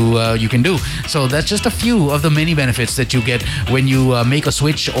what you can do. So that's just a few of the many benefits that you get when you make a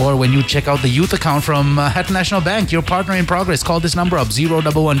switch or when you check out the youth account from Hatton National Bank. Your partner in progress. Call this number up,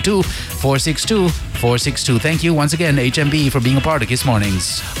 0112-462-462. Thank you once again, HMB, for being a part of Kiss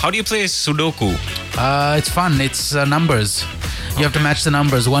Mornings. How do you play Sudoku? It's fun. It's numbers. You have to match the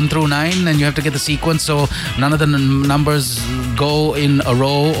numbers 1 through 9, and you have to get the sequence so none of the numbers go in a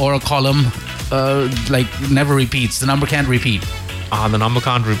row or a column, never repeats. The number can't repeat. The number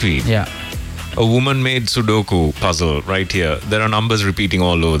can't repeat. Yeah. A woman made Sudoku puzzle right here. There are numbers repeating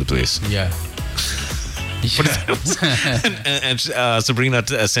all over the place. Yeah. and Sabrina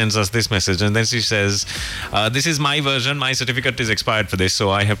sends us this message, and then she says, this is my version. My certificate is expired for this, so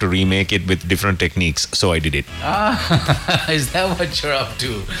I have to remake it with different techniques. So I did it. Is that what you're up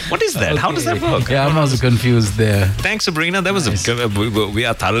to? What is that? Okay. How does that work? Yeah, I'm also confused there. Thanks, Sabrina. That was we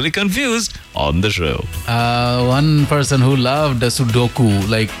are thoroughly confused on the show. One person who loved Sudoku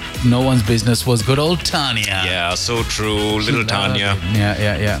like no one's business was good old Tanya. Yeah, so true. Little Tanya.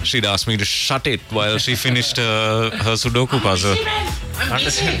 Yeah. She'd asked me to shut it while she finished her Sudoku puzzle.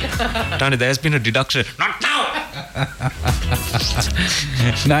 Tanya, there's been a deduction. Not now!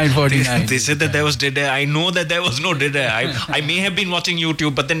 9:49. They said that there was dead air. I know that there was no dead air. I may have been watching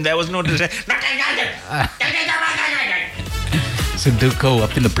YouTube, but then there was no dead air. Sudoku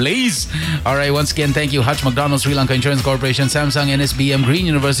up in the place. All right, once again, thank you, Hutch, McDonald's, Sri Lanka Insurance Corporation, Samsung, NSBM, Green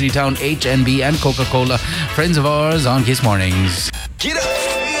University Town, HNB, and Coca-Cola. Friends of ours on Kiss Mornings. Get up!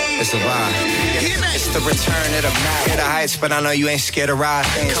 It's the vibe. It's the return of the Mac. Hit the heights, but I know you ain't scared to ride.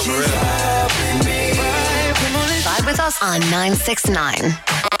 Come real. Vibe with us on 969.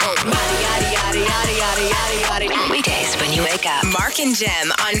 Weekdays when you wake up. Mark and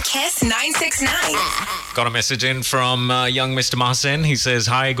Jem on Kiss 969. Got a message in from young Mr. Mahsen. He says,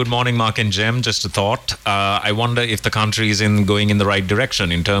 hi, good morning, Mark and Jem. Just a thought. I wonder if the country is going in the right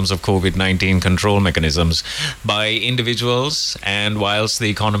direction in terms of COVID-19 control mechanisms by individuals. And whilst the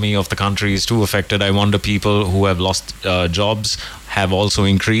economy of the country is too affected, I wonder people who have lost jobs have also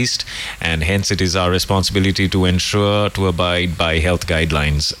increased, and hence it is our responsibility to ensure to abide by health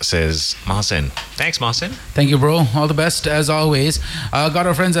guidelines, says Mahsen. Thanks, Mahsen. Thank you, bro. All the best, as always. Got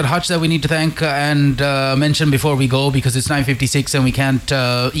our friends at Hutch that we need to thank and mention before we go, because it's 9:56 and we can't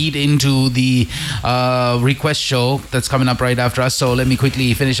eat into the request show that's coming up right after us. So let me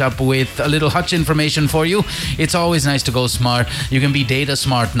quickly finish up with a little Hutch information for you. It's always nice to go smart. You can be data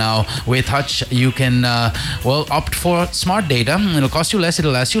smart now. With Hutch, you can, opt for smart data. It'll cost you less,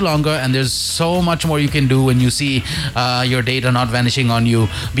 it'll last you longer, and there's so much more you can do when you see your data not vanishing on you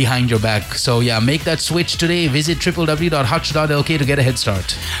behind your back. So yeah, make that switch today. Visit www.hutch.lk to get a head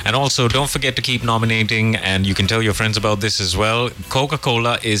start. And also, don't forget to keep nominating, and you can tell your friends about this as well.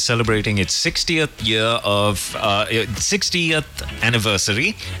 Coca-Cola is celebrating its 60th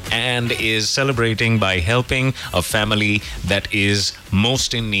anniversary, and is celebrating by helping a family that is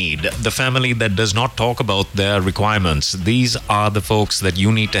most in need. The family that does not talk about their requirements. These are the folks that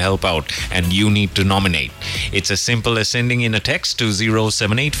you need to help out, and you need to nominate. It's as simple as sending in a text to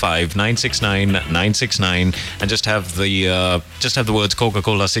 0785 969 969 and just have the words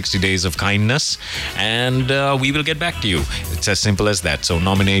Coca-Cola 60 Days of Kindness, and we will get back to you. It's as simple as that. So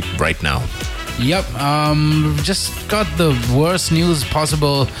nominate right now. Yep, just got the worst news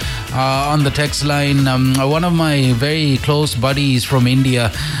possible on the text line. One of my very close buddies from India,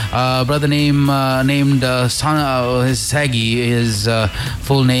 brother named Saggy. His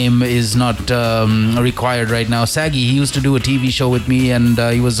full name is not required right now. Saggy, he used to do a TV show with me, and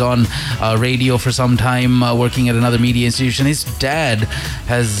he was on radio for some time, working at another media institution. His dad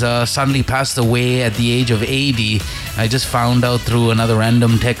has suddenly passed away at the age of 80. I just found out through another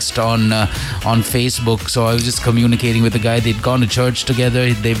random text on Facebook. So I was just communicating with the guy. They'd gone to church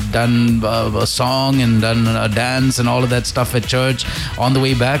together. They've done a song and done a dance and all of that stuff at church. On the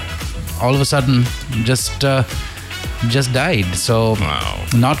way back, all of a sudden, just died. So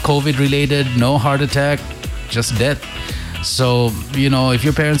not COVID related, no heart attack, just death. So, if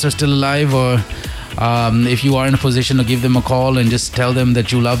your parents are still alive, or if you are in a position to give them a call and just tell them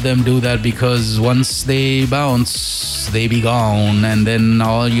that you love them, do that, because once they bounce, they be gone, and then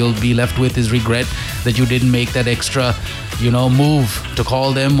all you'll be left with is regret that you didn't make that extra move to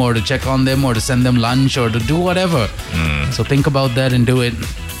call them, or to check on them, or to send them lunch, or to do whatever. So think about that and do it.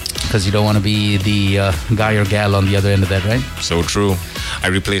 because you don't want to be the guy or gal on the other end of that, right? So true. I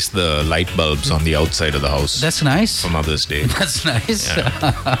replaced the light bulbs on the outside of the house. That's nice. For Mother's Day. That's nice. Yeah.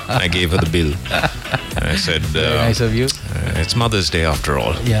 I gave her the bill. And I said, very nice of you. It's Mother's Day after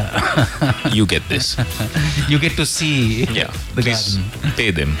all. Yeah. You get this. You get to see the please garden.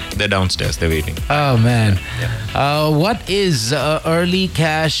 Pay them. They're downstairs. They're waiting. Oh, man. What is early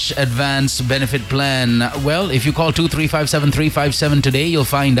cash advance benefit plan? Well, if you call 235-7357 today, you'll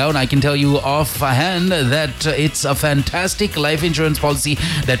find out. I can tell you offhand that it's a fantastic life insurance policy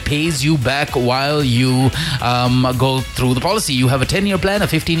that pays you back while you go through the policy. You have a 10-year plan, a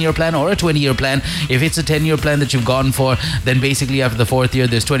 15-year plan, or a 20-year plan. If it's a 10-year plan that you've gone for, then basically after the 4th year,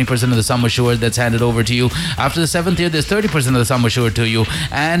 there's 20% of the sum assured that's handed over to you. After the 7th year, there's 30% of the sum assured to you.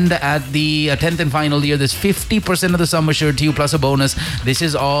 And at the 10th and final year, there's 50% of the sum assured to you plus a bonus. This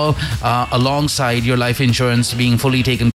is all alongside your life insurance being fully taken